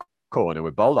short corner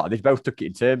with Baldock. They both took it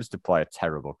in turns to play a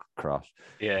terrible cross.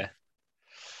 Yeah.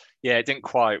 Yeah, it didn't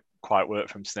quite work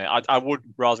from Snake. I would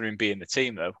rather him be in the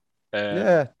team, though.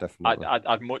 Yeah, definitely.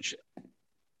 I'd much...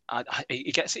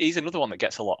 he's another one that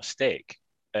gets a lot of stick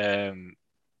on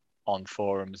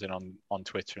forums and on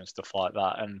Twitter and stuff like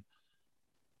that. And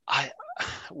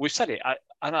we've said it.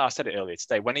 I know I said it earlier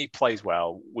today. When he plays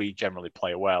well, we generally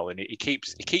play well, and he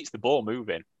keeps the ball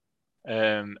moving.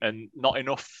 And not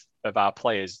enough of our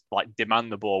players like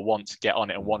demand the ball, want to get on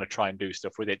it, and want to try and do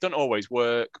stuff with it. It doesn't always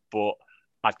work, but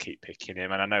I'd keep picking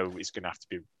him, and I know he's going to have to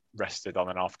be rested on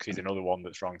and off because he's another one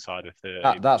that's wrong side of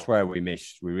 30. That's where we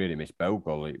really missed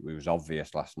Bogle. It was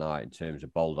obvious last night in terms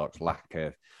of Baldock's lack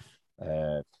of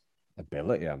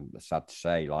ability. I'm sad to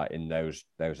say, like in those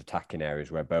attacking areas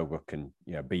where Bogle can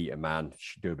beat a man,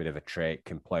 do a bit of a trick,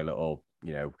 can play little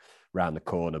round the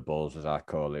corner balls, as I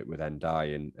call it, with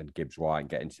Ndai and Gibbs White, and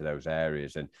get into those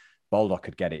areas. And Baldock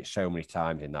could get it so many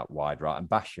times in that wide right, and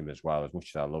Basham as well. As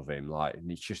much as I love him, like,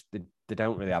 and it's just they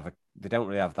don't really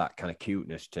have that kind of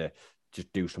cuteness to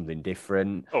just do something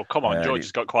different. Oh, come on, George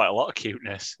has got quite a lot of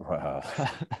cuteness. Well,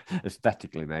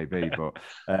 aesthetically maybe, but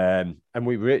and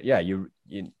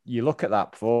you look at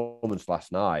that performance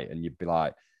last night, and you'd be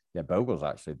like, yeah, Bogle's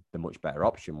actually the much better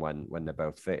option when they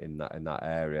both fit in that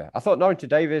area. I thought Norrington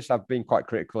Davis, I've been quite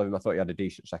critical of him. I thought he had a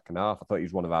decent second half. I thought he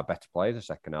was one of our better players the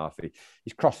second half.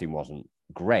 His crossing wasn't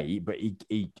great, but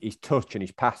his touch and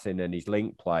his passing and his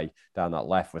link play down that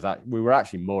left we were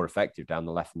actually more effective down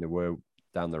the left than they were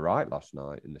down the right last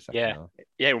night in the second half.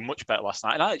 Yeah, we're much better last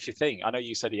night. And I actually think, I know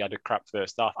you said he had a crap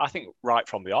first half. I think right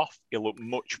from the off, he looked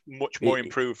much more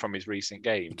improved from his recent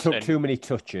games. He took too many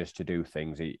touches to do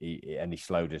things, and he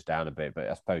slowed us down a bit. But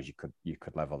I suppose you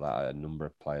could level that at a number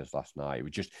of players last night. It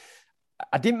was just,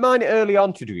 I didn't mind it early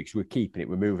on to do because we're keeping it,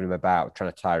 we're moving him about,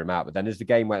 trying to tire him out. But then as the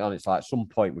game went on, it's like at some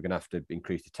point we're going to have to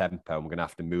increase the tempo and we're going to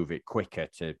have to move it quicker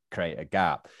to create a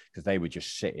gap because they were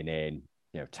just sitting in,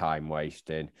 time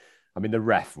wasting. I mean, the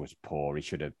ref was poor. He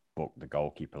should have booked the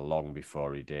goalkeeper long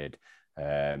before he did.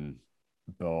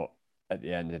 But at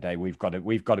the end of the day, we've got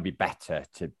to be better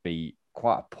to be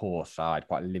quite a poor side,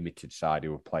 quite a limited side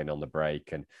who were playing on the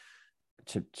break. And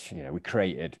we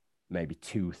created maybe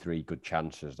 2-3 good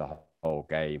chances the whole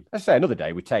game. Let's say another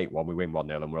day we take one, we win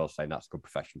 1-0, and we're all saying that's a good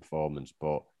professional performance,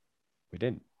 but we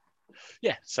didn't.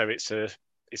 Yeah, so it's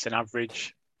an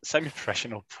average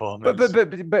semi-professional performance.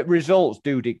 But results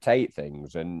do dictate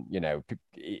things, and it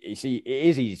is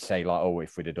easy to say like, oh,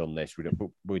 if we'd have done this, but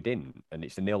we didn't, and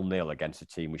it's a 0-0 against a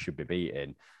team we should be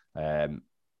beating, and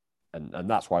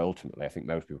that's why ultimately I think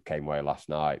most people came away last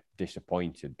night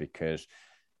disappointed because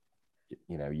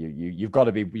you've got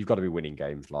to be winning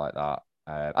games like that.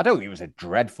 I don't think it was a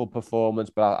dreadful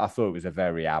performance, but I thought it was a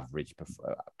very average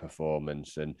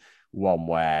performance and one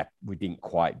where we didn't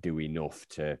quite do enough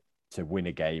to win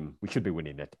a game. We should be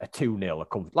winning a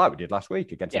 2-0, like we did last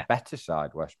week against a better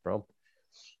side, West Brom.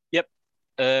 Yep.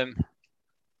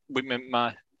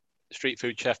 My street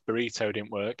food chef burrito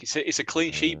didn't work. It's a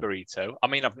clean sheet burrito. I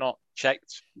mean, I've not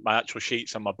checked my actual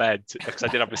sheets on my bed because I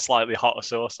did have a slightly hotter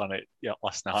sauce on it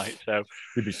last night. So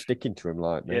you'd be sticking to him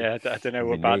like me. Yeah, I don't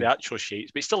know about the actual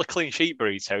sheets, but it's still a clean sheet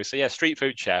burrito. So yeah, street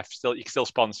food chef. You can still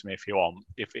sponsor me if you want.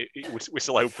 We're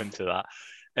still open to that.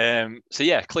 So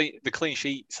yeah, the clean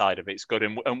sheet side of it's good,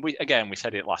 and we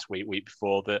said it last week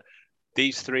before that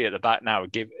these three at the back now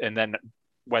and then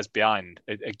Wes behind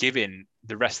are giving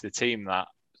the rest of the team that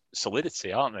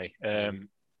solidity, aren't they?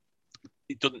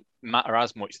 It doesn't matter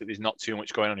as much that there's not too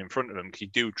much going on in front of them because you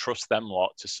do trust them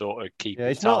lot to sort of keep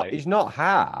it tight. It's not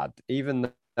hard,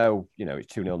 even though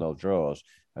it's 2-0 draws,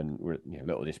 and we're a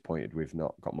little disappointed we've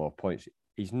not got more points.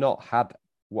 He's not had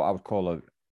what I would call a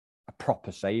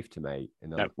proper save to make.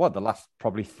 The last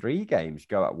probably 3 games,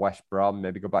 go at West Brom,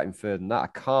 maybe go back in further than that.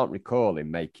 I can't recall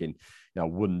him making a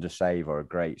wonder save or a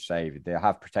great save. They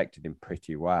have protected him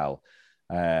pretty well.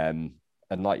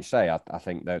 And like you say, I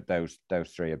think that those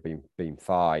 3 have been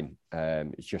fine.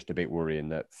 It's just a bit worrying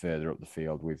that further up the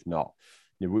field we've not.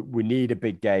 We need a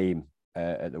big game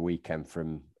at the weekend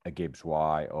from a Gibbs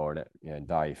White or an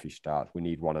Ndiaye if he starts. We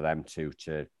need one of them two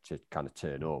to kind of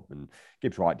turn up. And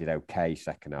Gibbs White did okay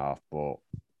second half, but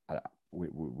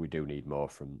we do need more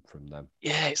from them.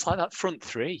 Yeah, it's like that front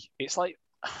three. It's like,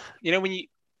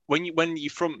 when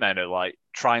your front men are like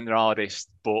trying their hardest,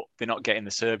 but they're not getting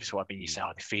the service. What I mean, you say,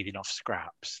 they're feeding off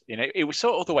scraps. It was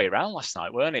sort of the way around last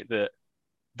night, weren't it? That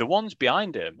the ones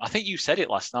behind him, I think you said it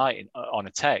last night on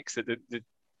a text, that the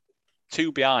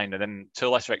two behind, and then to a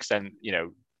lesser extent,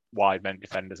 wide men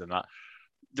defenders and that,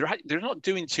 they're not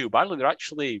doing too badly. They're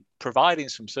actually providing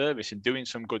some service and doing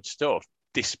some good stuff,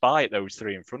 despite those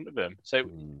three in front of them. So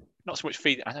not so much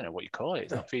feeding, I don't know what you call it.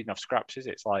 It's not feeding off scraps, is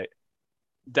it? It's like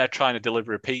they're trying to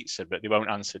deliver a pizza, but they won't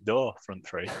answer the door, front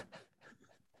three.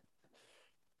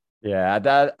 Yeah,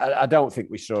 I don't think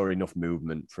we saw enough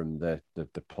movement from the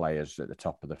players at the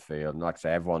top of the field. And like I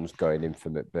say, everyone's going in for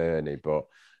McBurney, but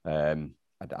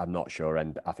I'm not sure.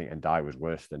 And I think Ndiaye was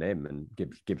worse than him, and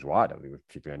Gibbs White, I don't think was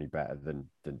particularly any better than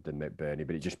McBurney.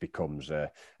 But it just becomes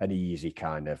an easy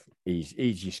kind of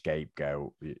easy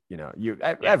scapegoat.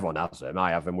 Everyone has them. I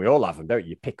have them. We all have them, don't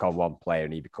you? You pick on one player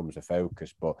and he becomes a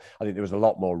focus. But I think there was a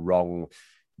lot more wrong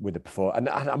with the performance.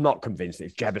 And I'm not convinced that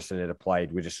if Jebbison had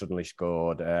played, we'd have suddenly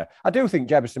scored. I do think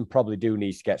Jebbison probably do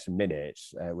need to get some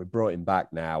minutes. We brought him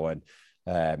back now, and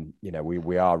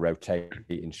we are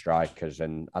rotating strikers,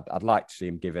 and I'd like to see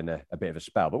him given a bit of a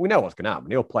spell. But we know what's going to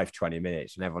happen. He'll play for 20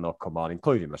 minutes, and everyone will come on,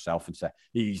 including myself, and say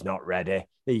he's not ready.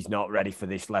 He's not ready for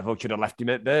this level. Should have left him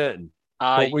at Burton.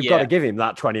 But we've got to give him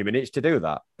that 20 minutes to do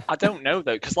that. I don't know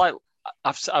though, because like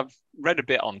I've read a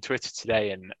bit on Twitter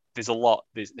today, and there's a lot.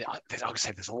 There's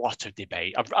a lot of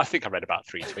debate. I think I read about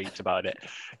 3 tweets about it.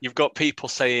 You've got people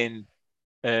saying,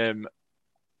 everyone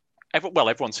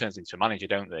turns into a manager,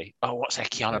 don't they? Oh, what's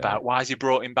Eki on about? Why has he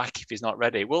brought him back if he's not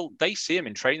ready? Well, they see him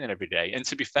in training every day. And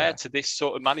to be fair to this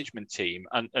sort of management team,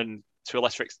 and to a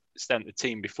lesser extent the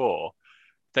team before,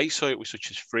 they saw it with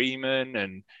such as Freeman,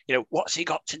 and what's he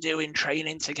got to do in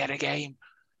training to get a game?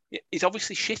 He's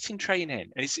obviously shit in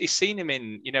training, and he's seen him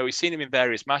in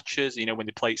various matches. When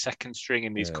they play second string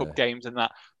in these cup games and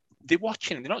that. They're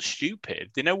watching him. They're not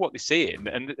stupid. They know what they're seeing,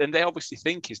 and they obviously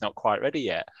think he's not quite ready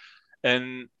yet.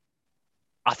 And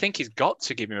I think he's got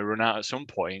to give him a run out at some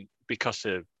point because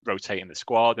of rotating the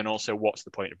squad, and also what's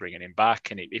the point of bringing him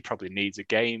back? And he probably needs a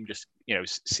game, just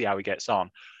see how he gets on.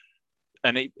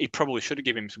 And he probably should have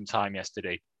given him some time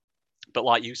yesterday. But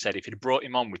like you said, if he'd brought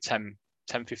him on with 10,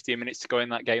 15 minutes to go in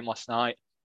that game last night,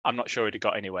 I'm not sure he'd have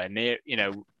got anywhere near.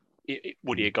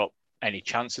 Would he have got any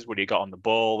chances? Would he have got on the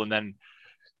ball? And then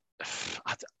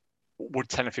would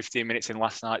 10 or 15 minutes in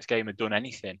last night's game have done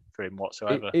anything for him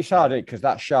whatsoever? It's hard because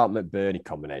that Sharp McBurney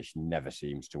combination never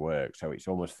seems to work. So it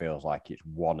almost feels like it's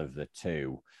one of the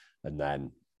two, and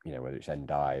then whether it's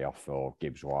Ndiaye off or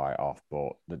Gibbs White off.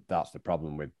 But that's the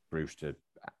problem with Brewster.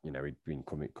 He'd been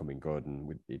coming good,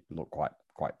 and he looked quite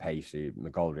pacey.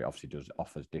 McGoldrick obviously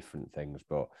offers different things,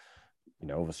 but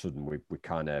all of a sudden we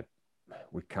kind of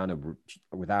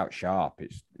without Sharp,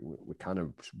 we're kind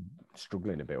of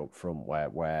struggling a bit up front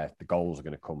where the goals are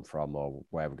going to come from, or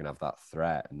where we're going to have that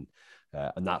threat, and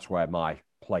that's where my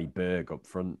play Berg up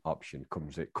front option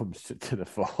comes to the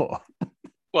fore.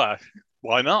 Well,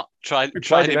 why not try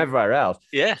him everywhere else?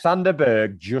 Yeah, Sander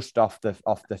Berg just off the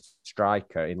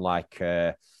striker in like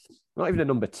not even a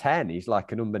number 10. He's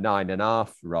like a number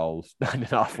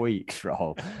 9.5 weeks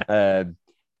role.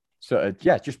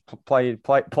 Just playing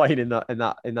in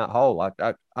that hole. I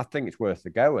think it's worth a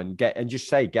go, and get on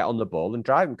the ball and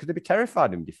drive him, because they'd be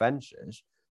terrified of defences.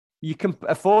 You can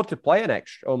afford to play not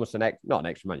an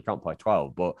extra man. You can't play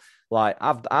 12, but like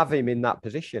have him in that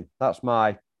position. That's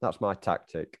my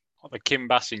tactic. The Kim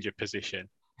Basinger position.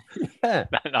 Yeah,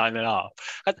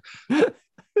 9.5.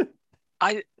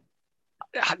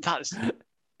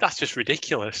 That's just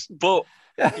ridiculous. But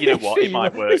you know what? It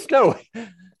might work.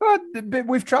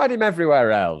 We've tried him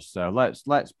everywhere else, so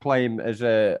let's play him as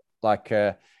a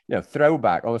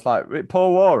throwback, almost like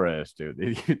Paul Warhurst do.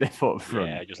 They put up front.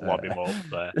 Yeah, just lob him up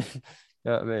there. You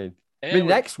know what I mean? Yeah, the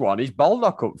next one is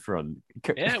Baldock up front.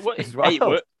 Yeah,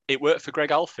 it worked for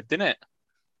Greg Alford, didn't it?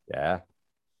 Yeah.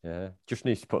 Just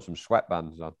needs to put some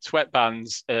sweatbands on.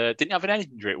 Sweatbands. Didn't have an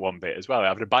injury at one bit as well. He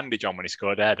had a bandage on when he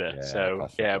scored a header.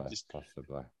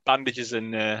 Possibly. Bandages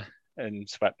and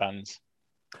sweatbands.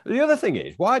 The other thing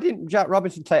is, why didn't Jack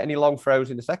Robinson take any long throws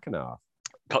in the second half?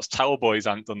 Because Towel Boys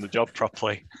hadn't done the job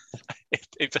properly.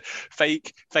 It's a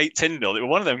fake Tyndall. It was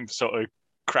one of them sort of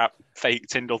crap fake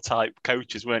Tyndall type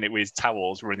coaches, weren't it, with his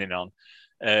towels running on.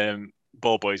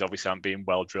 Ball boys obviously aren't being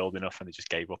well drilled enough, and they just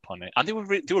gave up on it. And they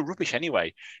were rubbish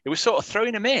anyway. It was sort of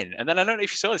throwing them in, and then I don't know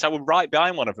if you saw this. I was right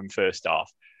behind one of them first half,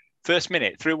 first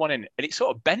minute, threw one in, and it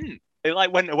sort of bent. It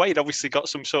like went away. It obviously got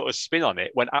some sort of spin on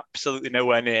it. Went absolutely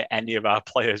nowhere near any of our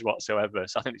players whatsoever.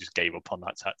 So I think they just gave up on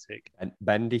that tactic. And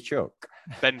Bendy Chuck.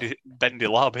 Bendy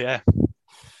lob, yeah.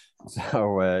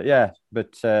 So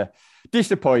but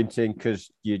disappointing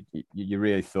because you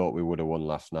really thought we would have won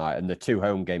last night, and the two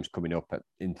home games coming up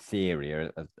in theory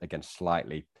are against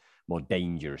slightly more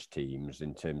dangerous teams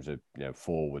in terms of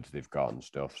forwards they've got and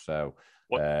stuff. So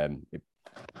what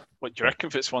do you reckon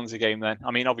for Swansea game then?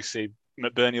 I mean, obviously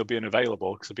McBurney will be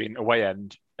unavailable because I've been away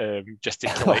end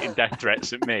gesticulating death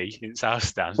threats at me in South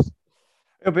Stand.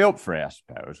 He'll be up for it, I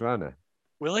suppose, won't he?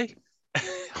 Will he?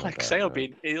 Like I say, it'll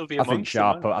be. I think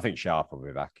Sharp will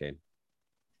be back in,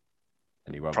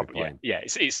 and he won't be playing. Yeah,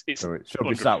 it's. So she'll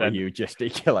be sat with you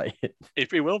gesticulating.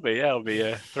 If he will be, yeah, he'll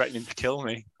be threatening to kill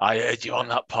me. I heard you on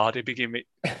that party, begin me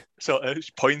sort of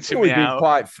pointing me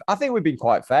out. I think we've been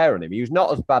quite fair on him. He was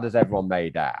not as bad as everyone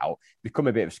made out. Become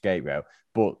a bit of a scapegoat,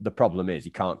 but the problem is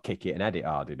he can't kick it and edit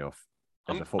hard enough.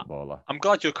 As a footballer, I'm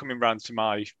glad you're coming round to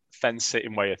my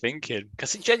fence-sitting way of thinking,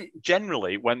 because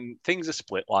generally when things are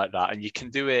split like that, and you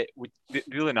can do it.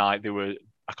 The other night there were,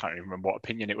 I can't even remember what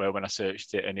opinion it were when I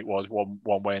searched it, and it was one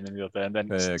way and then the other, and then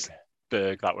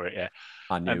Berg, that were it, yeah.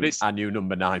 I knew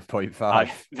number 9.5.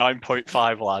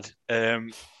 9.5 lad,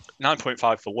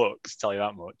 9.5 for looks, tell you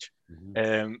that much.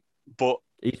 Mm-hmm. But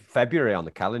it's February on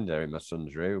the calendar in my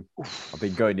son's room. I've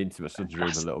been going into my son's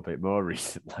room a little bit more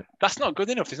recently. That's not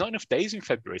good enough. There's not enough days in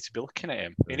February to be looking at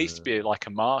him. It needs to be like a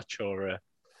March or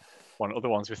one of other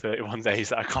ones with 31 days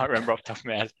that I can't remember off the top of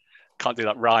my head. Can't do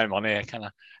that rhyme on here, can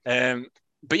I?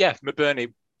 But yeah,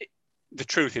 McBurney, the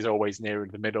truth is always near in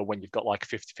the middle when you've got like a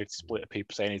 50-50 split of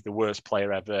people saying he's the worst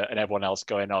player ever and everyone else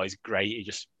going, oh, he's great.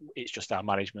 It's just our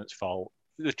management's fault.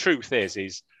 The truth is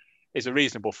he's a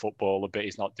reasonable footballer, but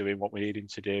he's not doing what we need him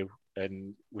to do,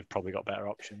 and we've probably got better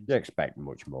options. You expect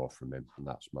much more from him, and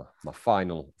that's my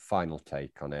final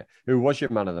take on it. Who was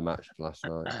your man of the match last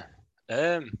night?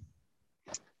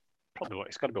 Probably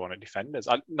it's got to be one of the defenders.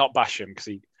 Not Basham because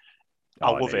I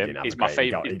love him. He's my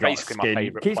favourite. He's basically my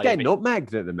favourite. He's getting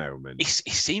nutmegged at the moment. He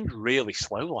seemed really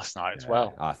slow last night as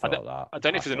well. I thought that. I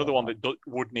don't know if there's another one that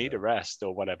would need a rest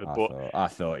or whatever. I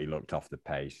thought he looked off the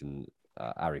pace and.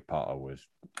 Harry Potter was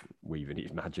weaving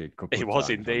his magic. He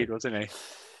was indeed, wasn't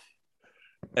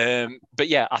he? But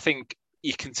yeah, I think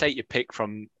you can take your pick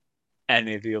from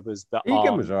any of the others. That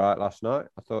Egan was all right last night.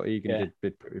 I thought Egan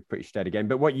did a pretty steady game.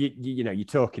 But what you're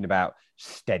talking about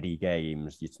steady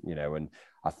games, and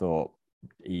I thought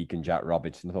Egan, Jack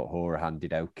Robinson, I thought Horahan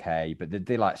did okay, but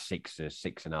they're like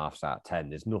 6.5 out of 10.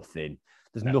 There's nothing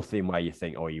where you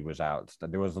think, oh, he was out.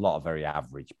 There was a lot of very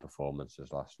average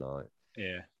performances last night.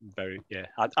 Yeah, very. Yeah,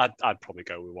 I'd probably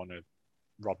go with one of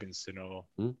Robinson or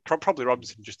probably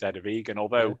Robinson just ahead of Egan.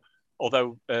 Although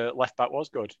left back was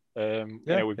good. We've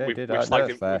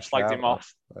slagged him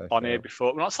off on here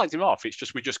before. We're not slagged him off. It's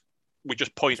just we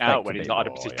just point out when he's not had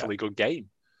a particularly good game.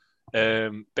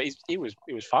 But he was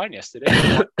fine yesterday.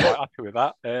 Quite happy with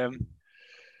that.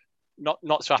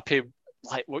 Not so happy.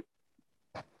 Like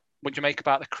what do you make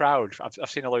about the crowd?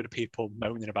 I've seen a load of people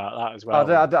moaning about that as well.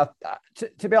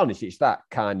 To be honest, it's that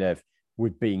kind of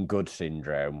we've been good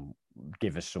syndrome.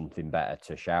 Give us something better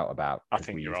to shout about. I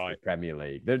think you're right. Premier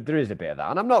League. There is a bit of that.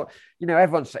 And I'm not,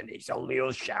 everyone's saying it's only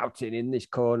us shouting in this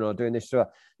corner or doing this. So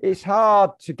it's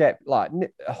hard to get like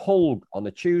a Hull on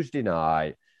a Tuesday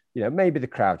night. Maybe the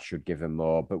crowd should give them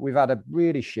more, but we've had a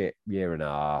really shit year and a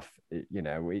half.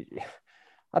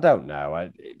 I don't know.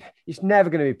 It's never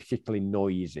going to be particularly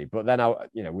noisy. But then,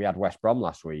 we had West Brom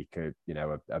last week. A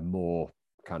more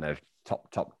kind of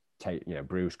top.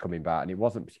 Bruce coming back, and it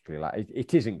wasn't particularly like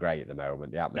it isn't great at the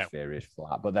moment. The atmosphere is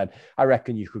flat. But then I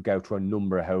reckon you could go to a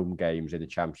number of home games in the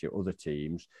Championship. Other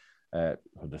teams,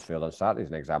 Huddersfield on Saturday is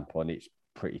an example, and it's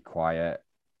pretty quiet.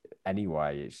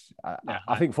 Anyway,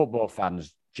 I think football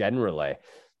fans generally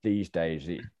these days.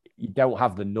 You don't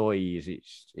have the noise.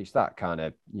 It's that kind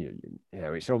of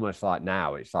It's almost like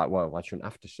now. It's like, well, I shouldn't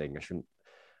have to sing.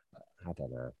 I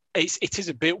don't know. It is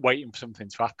a bit waiting for something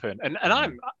to happen, and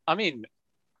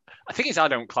I think I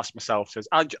don't class myself as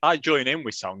I join in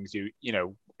with songs.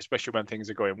 Especially when things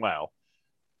are going well,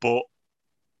 but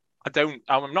I'm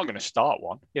not going to start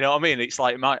one. You know what I mean? It's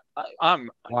like my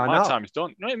time's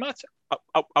done. No, it matters.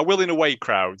 I will in away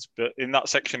crowds, but in that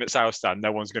section at South Stand,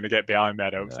 no one's going to get behind me, I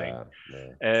don't think.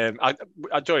 No.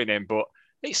 I join in, but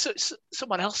it's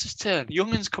someone else's turn.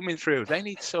 Young'uns coming through. They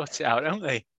need to sort it out, don't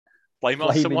they? Blame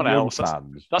on someone else.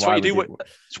 That's what you do.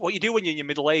 It's what you do when you're in your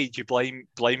middle age. You blame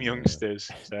youngsters.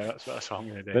 So that's what I'm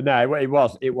going to do. But no,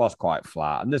 it was quite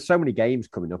flat, and there's so many games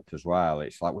coming up as well.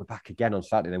 It's like we're back again on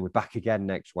Saturday, then we're back again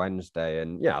next Wednesday,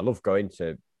 and I love going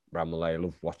to Bramall. I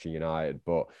love watching United,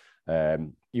 but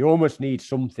you almost need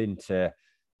something to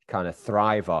kind of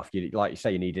thrive off. Like you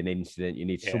say, you need an incident, you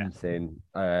need something.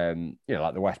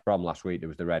 Like the West Brom last week, there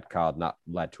was the red card, and that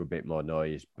led to a bit more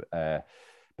noise.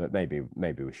 But maybe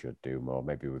we should do more.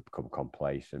 Maybe we become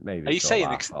complacent. Maybe are you saying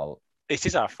our fault. It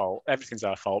is our fault? Everything's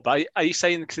our fault. But are you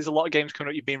saying because there's a lot of games coming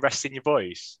up, you've been resting your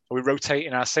voice? Are we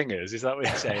rotating our singers? Is that what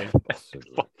you're saying?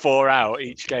 4 out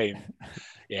each game.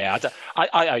 Yeah,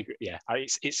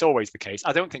 it's always the case.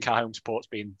 I don't think our home support's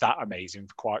been that amazing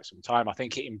for quite some time. I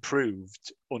think it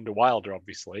improved under Wilder,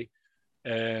 obviously.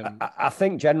 I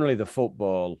think generally the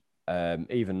football,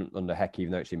 even under Heck,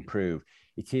 even though it's improved,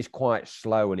 it is quite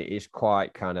slow and it is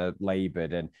quite kind of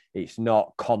laboured, and it's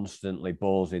not constantly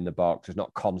balls in the box. There's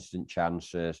not constant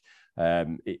chances.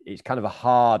 It's kind of a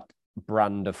hard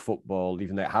brand of football,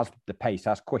 even though the pace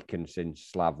has quickened since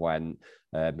Slav went.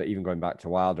 But even going back to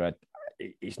Wilder,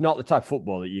 it's not the type of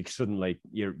football that you suddenly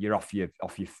you're off your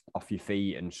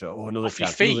feet and so another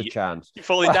chance. You're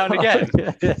falling down again,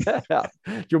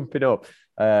 jumping up.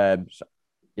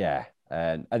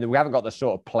 And then we haven't got the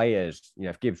sort of players,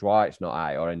 if Gibbs White's not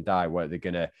out or Ndiaye, where they're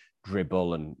going to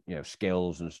dribble and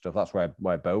skills and stuff. That's where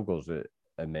Bogle's a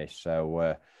miss.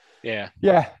 So but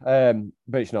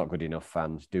it's not good enough.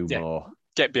 Fans do more.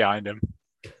 Get behind him.